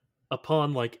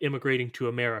upon like immigrating to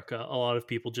America, a lot of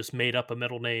people just made up a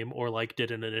middle name or like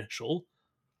did an initial,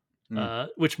 Mm.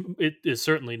 which it is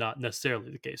certainly not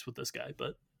necessarily the case with this guy,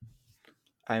 but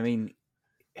I mean,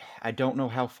 I don't know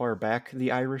how far back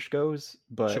the Irish goes,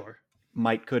 but sure.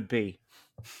 might could be.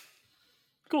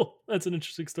 Cool. That's an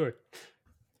interesting story.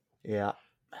 Yeah.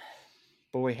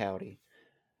 Boy howdy.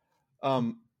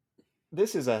 Um,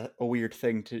 this is a weird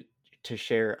thing to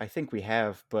share. I think we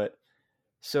have, but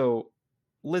so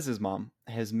Liz's mom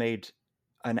has made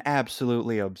an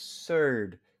absolutely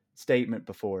absurd statement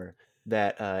before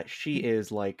that she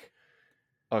is like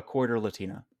a quarter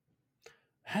Latina,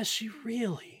 Has she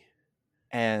really?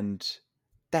 and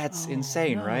that's Oh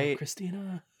insane, no, right?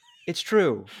 Christina. It's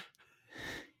true.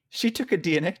 She took a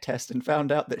DNA test and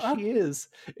found out that Uh, she is,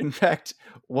 in fact,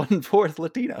 1/4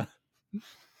 Latina,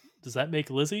 does that make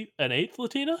Lizzie an eighth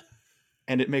Latina?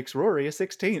 and it makes Rory a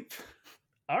 16th.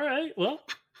 All right. Well,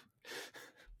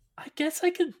 I guess I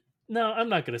could. No, I'm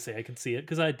not gonna say I can see it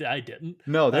because I didn't.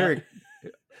 No, Uh, they're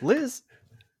Liz,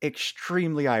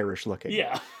 extremely Irish looking.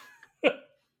 yeah.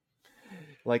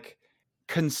 Like,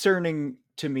 concerning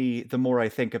to me the more I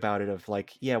think about it. Of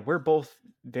like, yeah, we're both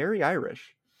very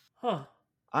Irish. Huh.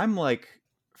 I'm like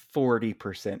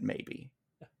 40% maybe.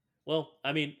 Well,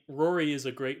 I mean, Rory is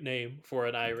a great name for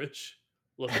an Irish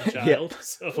looking Yep, child.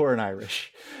 So for an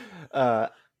Irish. Uh,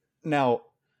 now,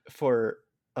 for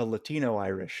a Latino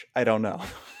Irish, I don't know.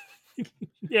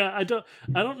 yeah, I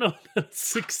don't know. That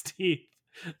 16th.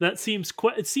 That seems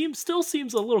still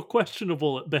seems a little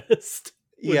questionable at best.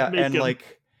 Would Yeah, make and him.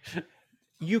 like,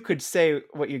 you could say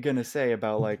what you're gonna say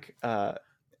about like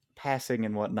passing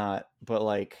and whatnot, but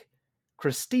like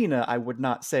Christina, I would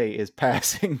not say is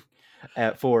passing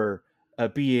for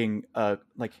being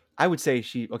like, I would say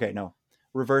she, okay, no,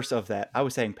 reverse of that. I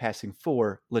was saying passing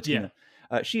for Yeah. Latina.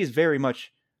 She is very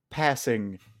much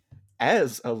passing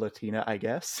as a Latina, I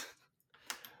guess.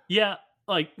 Yeah.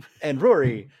 Like. And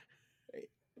Rory,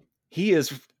 he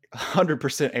is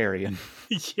 100% Aryan.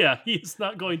 Yeah, he's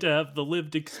not going to have the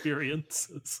lived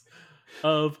experiences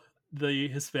of the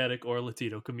Hispanic or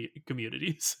Latino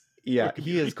communities or Yeah,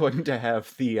 he is community. going to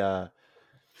have the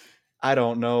I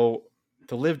don't know,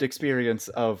 the lived experience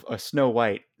of a Snow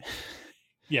White.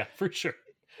 Yeah, for sure.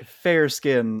 Fair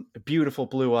skin, beautiful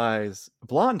blue eyes,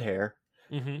 blonde hair.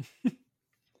 Hmm.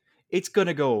 It's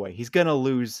gonna go away. He's gonna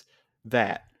lose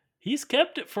that. He's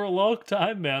kept it for a long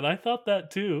time, man. I thought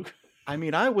that too. I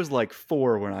mean, I was like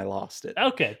 4 when I lost it.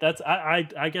 Okay, that's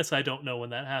I guess I don't know when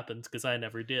that happens because I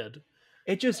never did.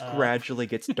 It just Uh, gradually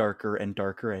gets darker and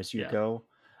darker as you yeah. go.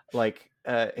 Like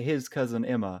his cousin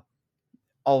Emma,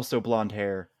 also blonde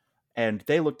hair, and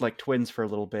they looked like twins for a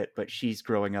little bit, but she's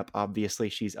growing up. Obviously,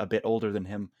 she's a bit older than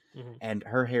him, Hmm. and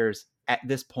her hair's at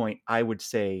this point, I would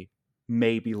say,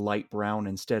 maybe light brown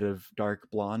instead of dark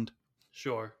blonde,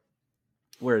 Sure.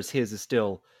 whereas his is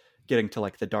still getting to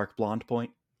like the dark blonde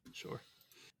point. Sure.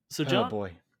 So, Oh John, boy,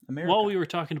 while America. we were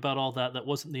talking about all that, that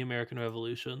wasn't the American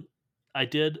Revolution. I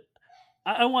did.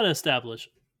 I want to establish.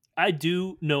 I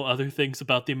do know other things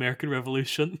about the American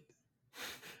Revolution,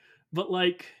 but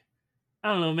like,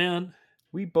 I don't know, man.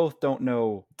 We both don't know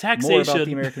more about the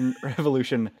Taxation. American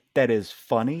Revolution that is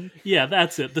funny. Yeah,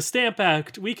 that's it. The Stamp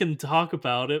Act, we can talk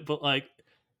about it, but like,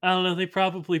 I don't know, they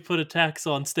probably put a tax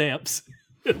on stamps.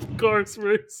 Of course,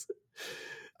 Bruce.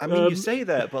 I mean, you Um, say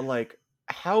that, but like,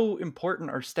 how important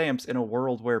are stamps in a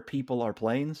world where people are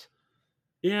planes?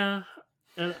 yeah,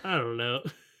 and I don't know.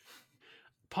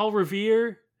 Paul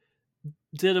Revere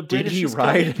did a Did British he is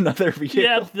ride coming. another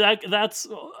Yeah, vehicle? that's.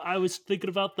 I was thinking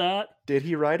about that. Did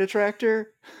he ride a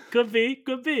tractor? Could be,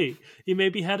 could be. He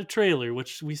maybe had a trailer,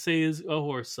 which we say is a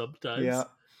horse Yeah. sometimes.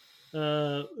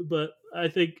 But I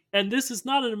think, and this is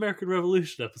not an American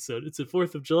Revolution episode; it's a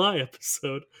Fourth of July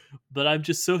episode. But I'm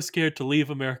just so scared to leave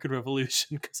American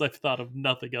Revolution because I've thought of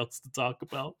nothing else to talk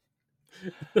about.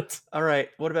 That's All right.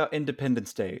 What about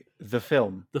Independence Day, the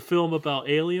film? the film about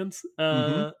aliens.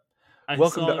 Mm-hmm. I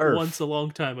Welcome saw to it once a Earth.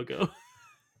 long time ago.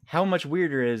 How much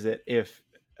weirder is it if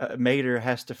Mater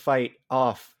has to fight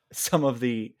off some of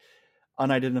the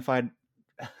unidentified,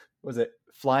 was it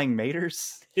flying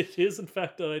maters? It is, in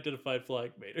fact, unidentified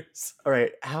flying maters. All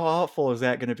right, how awful is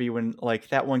that going to be when like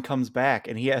that one comes back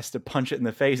and he has to punch it in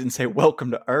the face and say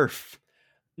 "Welcome to Earth"?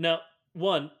 Now,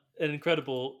 one, an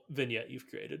incredible vignette you've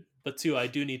created, but two, I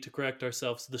do need to correct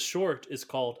ourselves. The short is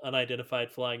called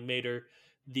Unidentified Flying Mater.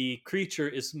 The creature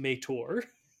is Mator,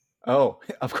 Oh,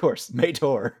 of course,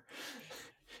 Mator.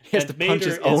 He has to and punch Mater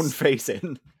his own is face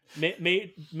in.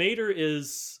 Mater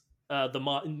is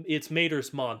it's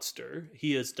Mater's monster.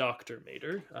 He is Doctor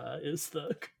Mater. Is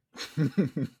the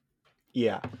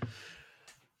Yeah.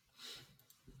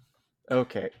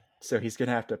 Okay. So he's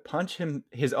gonna have to punch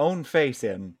his own face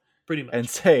in Pretty and much.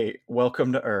 say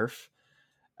 "Welcome to Earth,"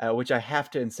 which I have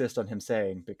to insist on him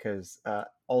saying because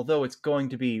although it's going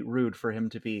to be rude for him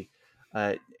to be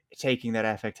uh, taking that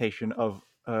affectation of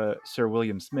Sir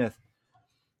William Smith,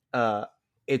 uh,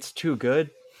 it's too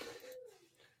good.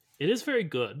 It is very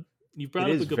good. You It brought up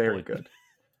a is good very point. good,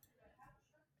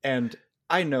 and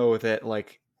I know that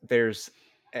like there's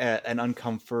an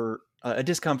a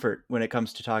discomfort when it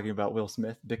comes to talking about Will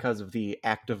Smith because of the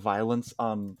act of violence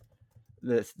on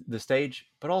the stage,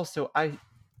 but also I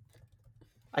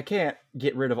can't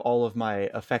get rid of all of my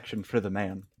affection for the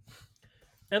man.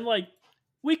 And like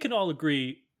we can all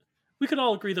agree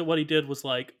that what he did was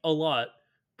like a lot,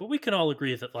 but we can all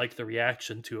agree that like the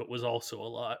reaction to it was also a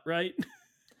lot, right?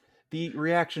 The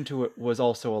reaction to it was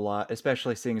also a lot,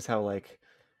 especially seeing as how like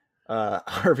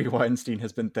Harvey Weinstein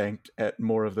has been thanked at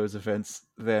more of those events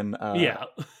than Yeah.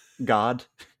 God.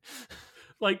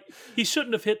 Like he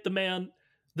shouldn't have hit the man.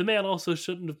 The man also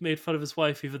shouldn't have made fun of his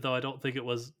wife, even though I don't think it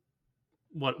was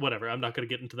whatever. I'm not going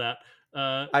to get into that.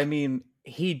 I mean,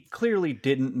 he clearly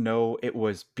didn't know it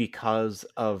was because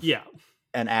of Yeah,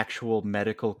 an actual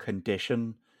medical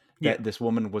condition yeah, that this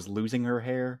woman was losing her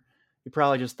hair. He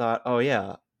probably just thought, oh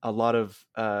yeah, a lot of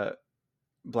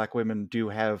black women do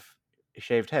have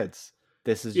shaved heads.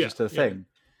 This is yeah, just a yeah, thing.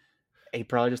 He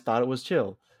probably just thought it was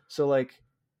chill. So like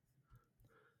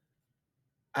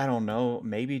I don't know,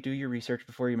 maybe do your research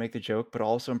before you make the joke, but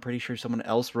also I'm pretty sure someone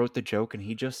else wrote the joke and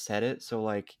he just said it, so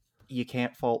like you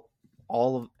can't fault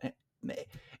all of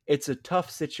it's a tough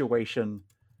situation.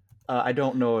 I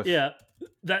don't know if yeah.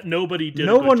 That nobody did a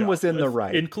no good one job was in the with,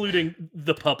 right. including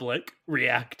the public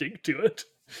reacting to it.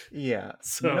 Yeah, no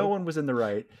So one was in the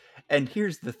right. And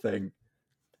here's the thing.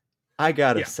 I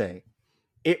got to yeah, say,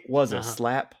 it was a uh-huh.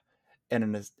 slap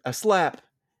and a slap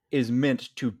is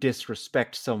meant to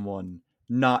disrespect someone,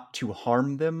 not to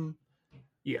harm them.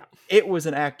 Yeah, It was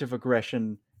an act of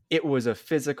aggression. It was a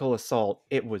physical assault.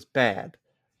 It was bad.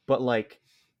 But like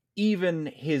even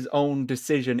his own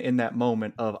decision in that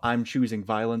moment of I'm choosing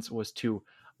violence was to,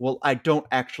 well, I don't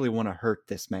actually want to hurt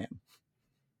this man.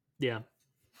 yeah.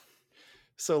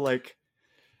 So like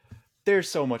there's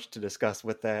so much to discuss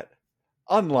with that.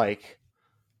 Unlike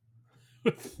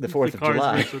the The 4th of Cars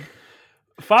July. version.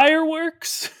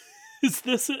 Fireworks. Is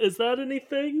that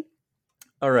anything?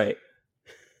 All right.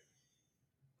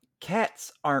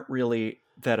 Cats aren't really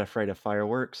that afraid of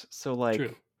fireworks. So True.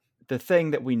 like the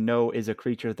thing that we know is a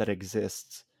creature that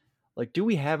exists. Like do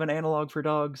we have an analog for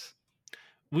dogs?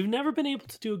 We've never been able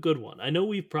to do a good one. I know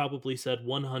we've probably said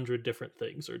 100 different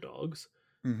things are dogs,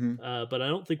 Mhm. but I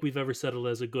don't think we've ever settled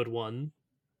as a good one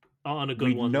on a good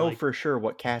We one. know Like, for sure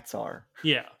what cats are.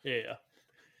 yeah, yeah, yeah.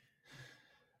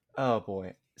 Oh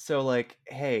boy. So like,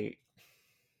 hey,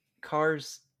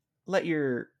 cars, let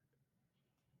your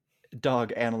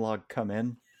dog analog come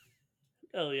in.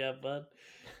 Hell yeah, bud.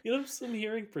 You know, some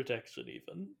hearing protection,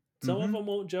 even. Some of Mhm. them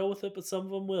won't gel with it, but some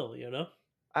of them will, you know?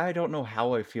 I don't know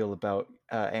how I feel about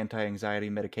anti-anxiety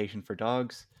medication for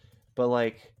dogs, but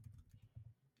like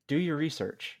do your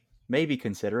research. Maybe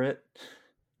consider it.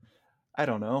 I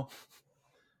don't know.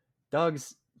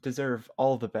 Dogs deserve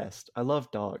all the best. I love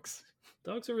dogs.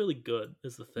 Dogs are really good,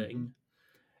 is the Hmm. thing.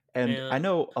 And I And,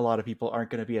 know a lot of people aren't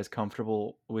going to be as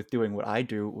comfortable with doing what I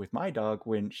do with my dog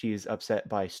when she's upset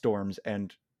by storms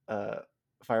and uh,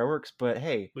 fireworks, but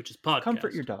hey, which is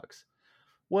comfort your podcast. dogs.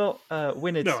 Well,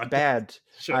 when No, it's bad,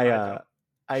 sure, I I uh, know.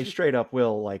 I straight up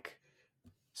will like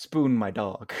spoon my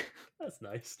dog. That's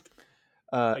nice,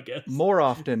 Uh, I guess. more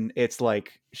often, it's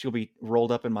like she'll be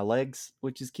rolled up in my legs,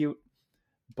 which is cute.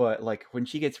 But like when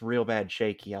she gets real bad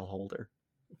shaky, I'll hold her.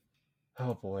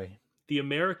 Oh boy. The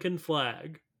American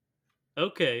flag.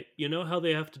 Okay, you know how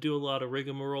they have to do a lot of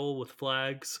rigmarole with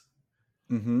flags?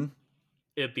 Mm-hmm.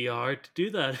 It'd be hard to do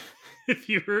that if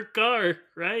you were a car,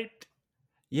 right?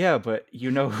 Yeah, but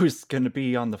you know who's gonna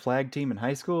be on the flag team in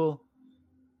high school?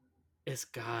 It's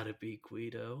gotta be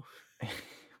Guido.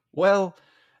 Well,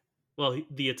 Well, the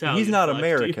he's Italian not flag team.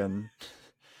 American.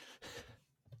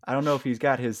 I don't know if he's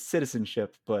got his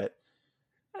citizenship, but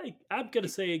I'm gonna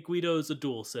say Guido's a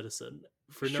dual citizen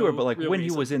for sure. But no like real when he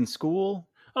reason. was in school,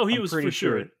 Oh, he I'm was pretty for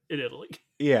sure sure. in Italy.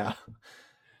 Yeah.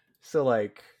 So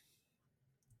like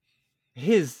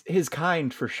his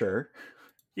kind for sure.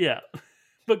 Yeah,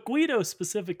 but Guido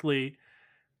specifically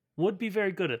would be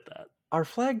very good at that. Are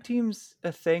flag teams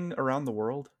a thing around the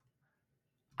world?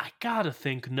 I gotta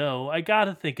think no. I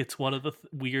gotta think it's one of the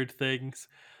weird things.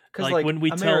 Because Like like when we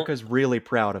tell America's really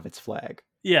proud of its flag.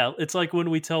 Yeah, it's like when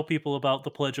we tell people about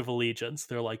the Pledge of Allegiance,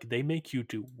 they're like, "They make you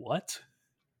do what?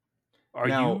 Are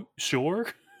Now you sure?"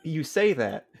 you say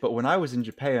that, but when I was in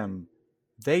Japan,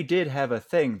 they did have a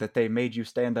thing that they made you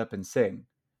stand up and sing.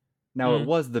 Now, it Mm.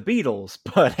 was the Beatles,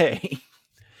 but hey,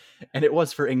 and it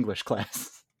was for English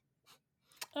class.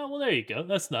 Oh well, there you go.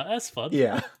 That's fun.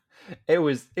 Yeah, it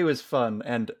was fun,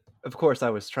 and of course, I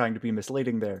was trying to be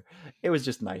misleading there. It was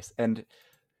just nice. And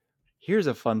here's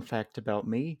a fun fact about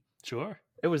me: Sure.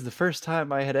 it was the first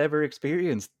time I had ever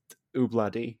experienced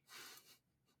Obladi.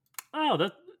 Oh,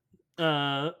 that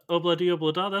Obla Di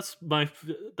Obla Da.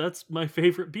 That's my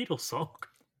favorite Beatles song.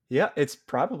 Yeah, it's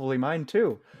probably mine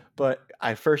too. But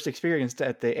I first experienced it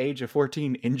at the age of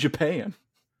 14 in Japan.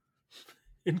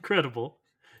 Incredible.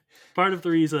 Part of the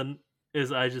reason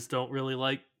is I just don't really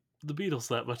like the Beatles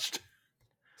that much.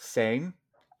 Same.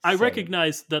 I Same.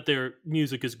 recognize that their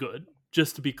music is good,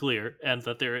 just to be clear, and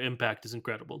that their impact is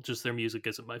incredible. Just their music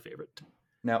isn't my favorite.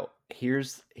 Now,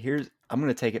 here's I'm going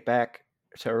to take it back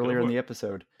to Go earlier in for it. the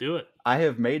episode. Do it. I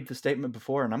have made the statement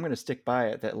before, and I'm going to stick by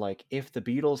it, that like if the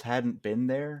Beatles hadn't been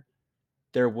there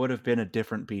would have been a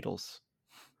different Beatles.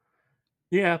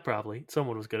 Yeah, probably.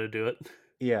 Someone was going to do it.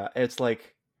 Yeah, it's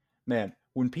like, man,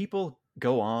 when people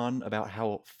go on about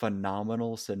how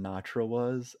phenomenal Sinatra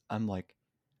was, I'm like,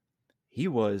 he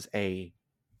was a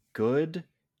good,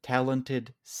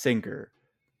 talented singer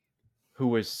who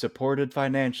was supported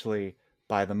financially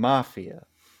by the mafia.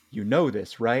 You know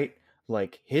this, right?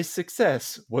 Like, his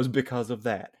success was because of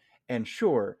that. And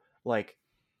sure, like,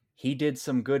 he did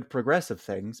some good progressive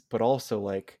things, but also,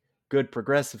 like, good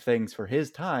progressive things for his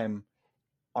time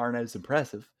aren't as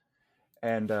impressive.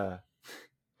 And,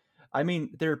 I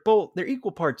mean, they're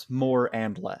equal parts more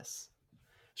and less,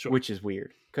 Sure. which is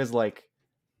weird. Because, like,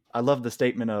 I love the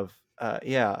statement of,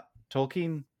 yeah,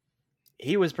 Tolkien,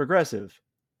 he was progressive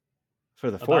for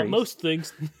the About 40s. most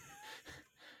things.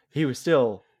 He was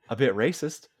still a bit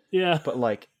racist, Yeah. but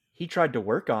like he tried to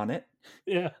work on it.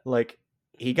 Yeah. Like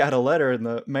he got a letter in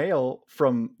the mail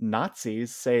from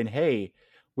Nazis saying, "Hey,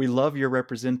 we love your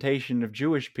representation of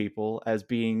Jewish people as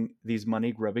being these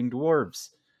money-grubbing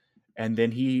dwarves." And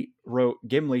then he wrote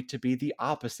Gimli to be the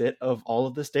opposite of all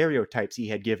of the stereotypes he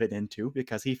had given into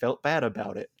because he felt bad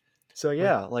about it. So Right.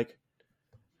 yeah, like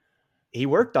he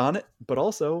worked on it, but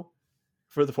also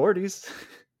for the 40s.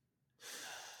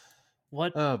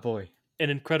 What Oh boy. an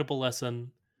incredible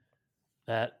lesson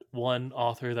that one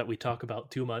author that we talk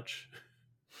about too much,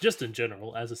 just in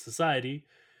general as a society,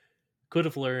 could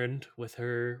have learned with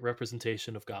her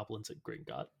representation of goblins and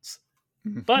Gringotts.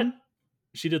 But Mhm.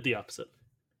 she did the opposite.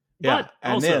 Yeah, But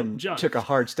and also, then John, took a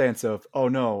hard stance of, "Oh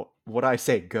no, what I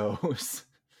say goes."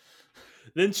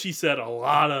 then she said a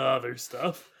lot of other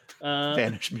stuff.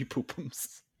 Vanish me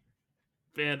poopums.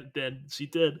 Then she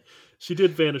did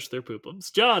vanish their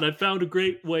poopums. John, I found a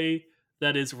great way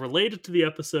that is related to the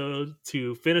episode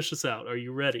to finish us out. Are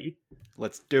you ready?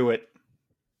 Let's do it.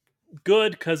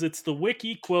 Good, because it's the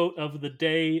wiki quote of the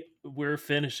day. We're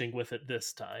finishing with it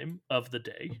this time of the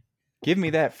day. Give me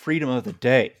that freedom of the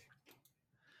day.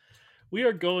 We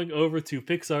are going over to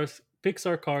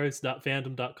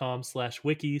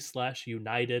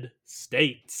pixarcars.fandom.com/wiki/United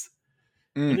States.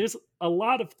 And Mm. there's a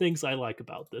lot of things I like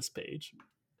about this page.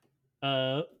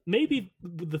 Maybe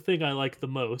the thing I like the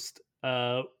most,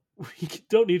 we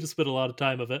don't need to spend a lot of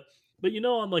time of it, but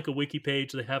on like a wiki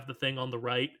page, they have the thing on the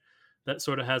right that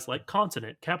sort of has like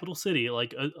continent, capital city,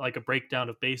 like a breakdown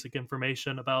of basic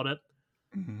information about it.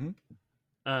 Mm-hmm.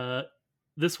 Uh,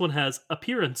 this one has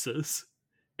appearances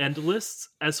and lists,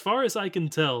 as far as I can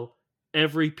tell,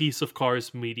 every piece of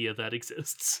Cars media that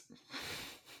exists,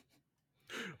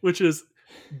 which is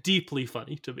deeply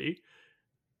funny to me.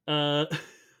 Uh,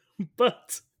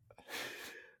 but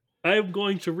I am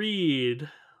going to read.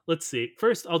 Let's see.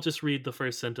 First, I'll just read the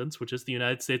first sentence, which is the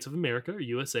United States of America, or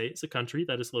USA, is a country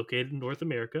that is located in North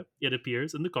America. It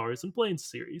appears in the Cars and Planes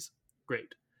series.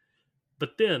 Great.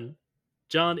 But then,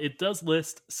 John, it does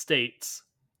list states,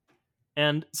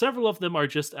 and several of them are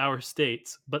just our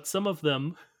states, but some of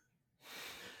them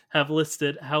have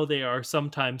listed how they are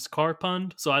sometimes car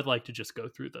punned, so I'd like to just go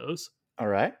through those. All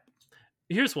right.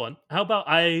 Here's one. How about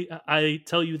I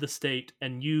tell you the state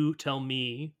and you tell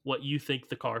me what you think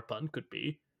the car pun could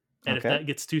be? And if Okay. that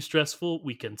gets too stressful,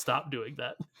 we can stop doing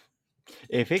that.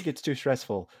 If it gets too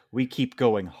stressful, we keep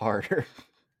going harder.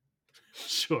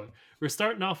 Sure. We're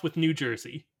starting off with New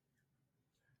Jersey.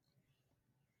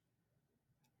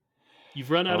 You've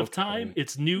run out of time. Okay.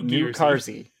 It's New New Gearsy.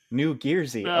 Carsy. New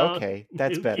Gearsy. Okay,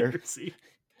 that's New better. Gearsy.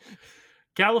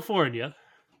 California.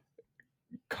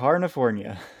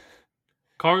 California.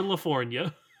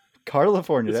 California.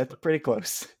 California. It's That's pretty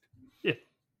close.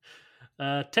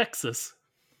 yeah. Texas.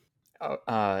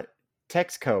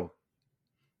 Texco.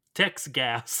 Tex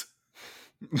Gas.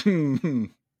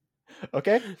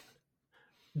 Okay.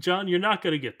 John, you're not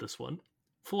going to get this one.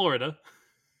 Florida.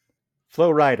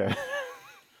 Florida.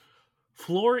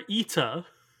 Florita.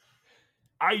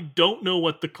 I don't know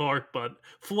what the car, but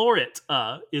Florit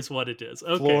is what it is.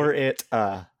 Okay.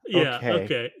 Florita. Yeah,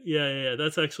 Okay. Yeah.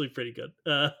 That's actually pretty good.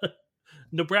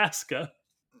 Nebraska.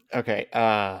 Okay.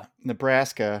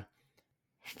 Nebraska.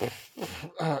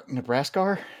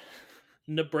 Nebraska?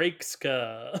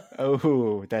 Nebraska.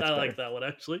 Oh, that's I better. like that one,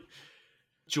 actually.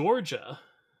 Georgia.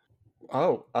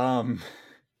 Oh,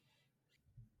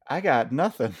 I got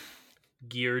nothing.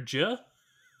 Georgia.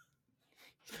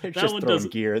 They're That just one throwing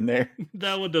doesn't- gear in there.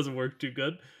 That one doesn't work too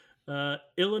good.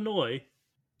 Illinois.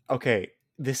 Okay,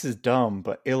 this is dumb,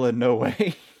 but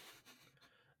Illinois.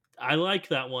 I like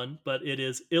that one, but it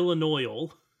is Illinois.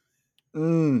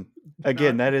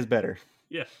 Again, that is better.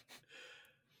 Yeah.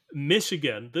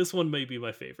 Michigan. This one may be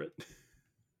my favorite.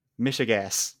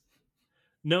 Michigas.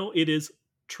 No, it is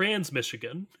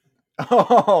Trans-Michigan.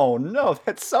 Oh, no,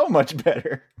 that's so much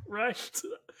better. Right.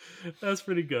 That's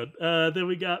pretty good. Then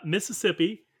we got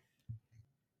Mississippi.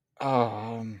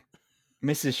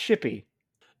 Mississippi.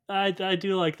 I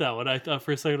do like that one. I thought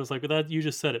for a second I was like, well, that you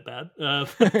just said it bad.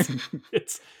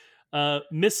 It's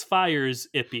Misfires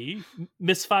Ippy.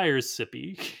 Misfires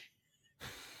Sippy.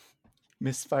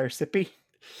 Misfire Sippy?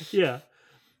 Yeah.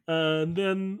 And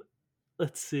then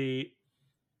let's see.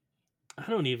 I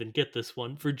don't even get this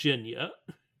one. Virginia.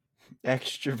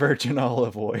 Extra virgin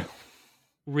olive oil.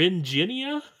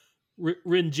 Ringinia?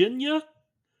 Ringinia?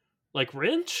 Like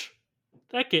wrench?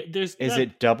 Is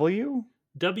it W?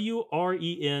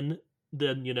 WREN,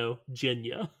 then,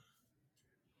 Ginia.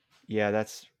 Yeah,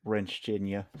 that's wrench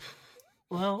Ginia.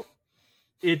 Well,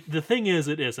 the thing is,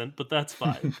 it isn't, but that's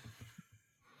fine.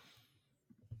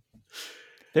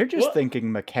 They're just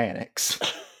thinking mechanics.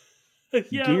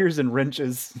 Yeah. Gears and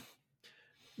wrenches.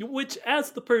 Which,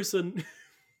 as the person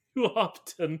who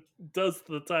often does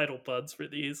the title puns for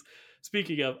these,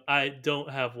 speaking of, I don't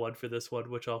have one for this one,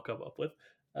 which I'll come up with.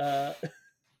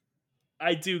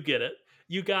 I do get it.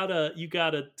 You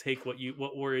gotta take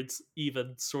what words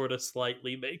even sort of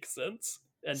slightly make sense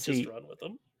and just run with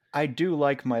them. I do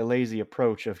like my lazy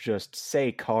approach of just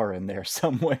say car in there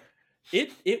somewhere.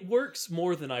 It works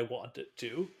more than I want it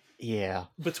to. Yeah.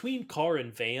 Between car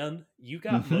and van, you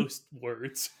got most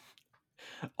words.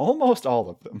 Almost all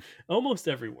of them. Almost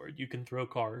every word you can throw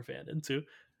car or van into.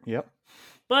 Yep.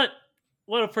 But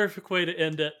what a perfect way to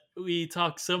end it. We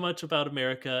talk so much about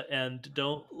America and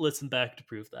don't listen back to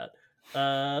prove that.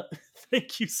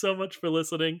 Thank you so much for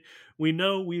listening. We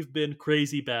know we've been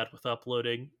crazy bad with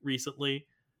uploading recently.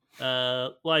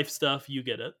 Life stuff, you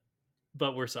get it.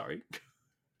 But we're sorry.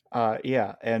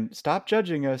 Yeah, and stop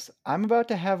judging us. I'm about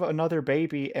to have another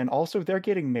baby, and also they're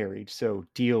getting married, so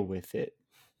deal with it.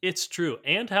 It's true.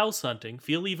 And house hunting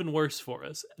feel even worse for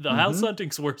us. The house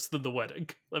hunting's worse than the wedding.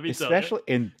 Let me tell you. Especially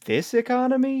in this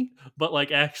economy? But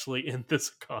actually in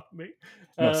this economy.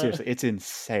 No, seriously, it's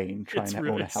insane trying to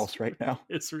own a house right now.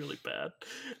 It's really bad.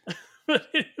 But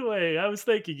anyway, I was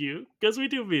thanking you, because we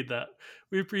do mean that.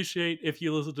 We appreciate if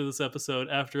you listen to this episode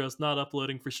after us not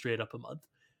uploading for straight up a month.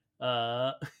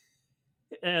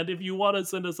 And if you want to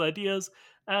send us ideas,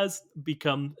 has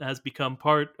become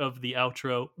part of the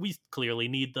outro, we clearly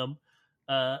need them.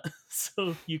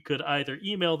 So you could either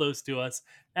email those to us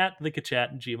at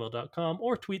thekachat@gmail.com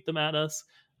or tweet them at us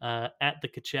at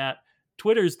thekachat.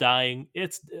 Twitter's dying.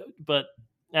 But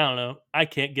I don't know. I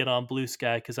can't get on Blue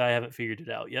Sky because I haven't figured it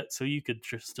out yet. So you could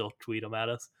just still tweet them at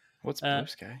us. What's Blue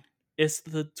Sky? It's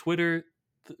the Twitter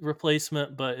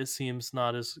replacement, but it seems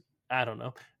not as, I don't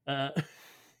know.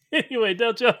 Anyway,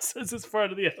 Del John says it's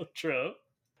part of the outro.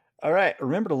 All right.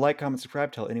 Remember to like, comment,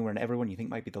 subscribe, tell anyone and everyone you think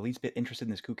might be the least bit interested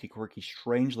in this kooky, quirky,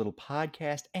 strange little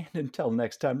podcast. And until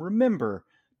next time, remember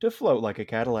to float like a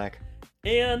Cadillac.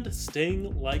 And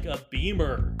sting like a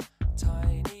beamer.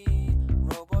 Tiny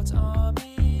robots on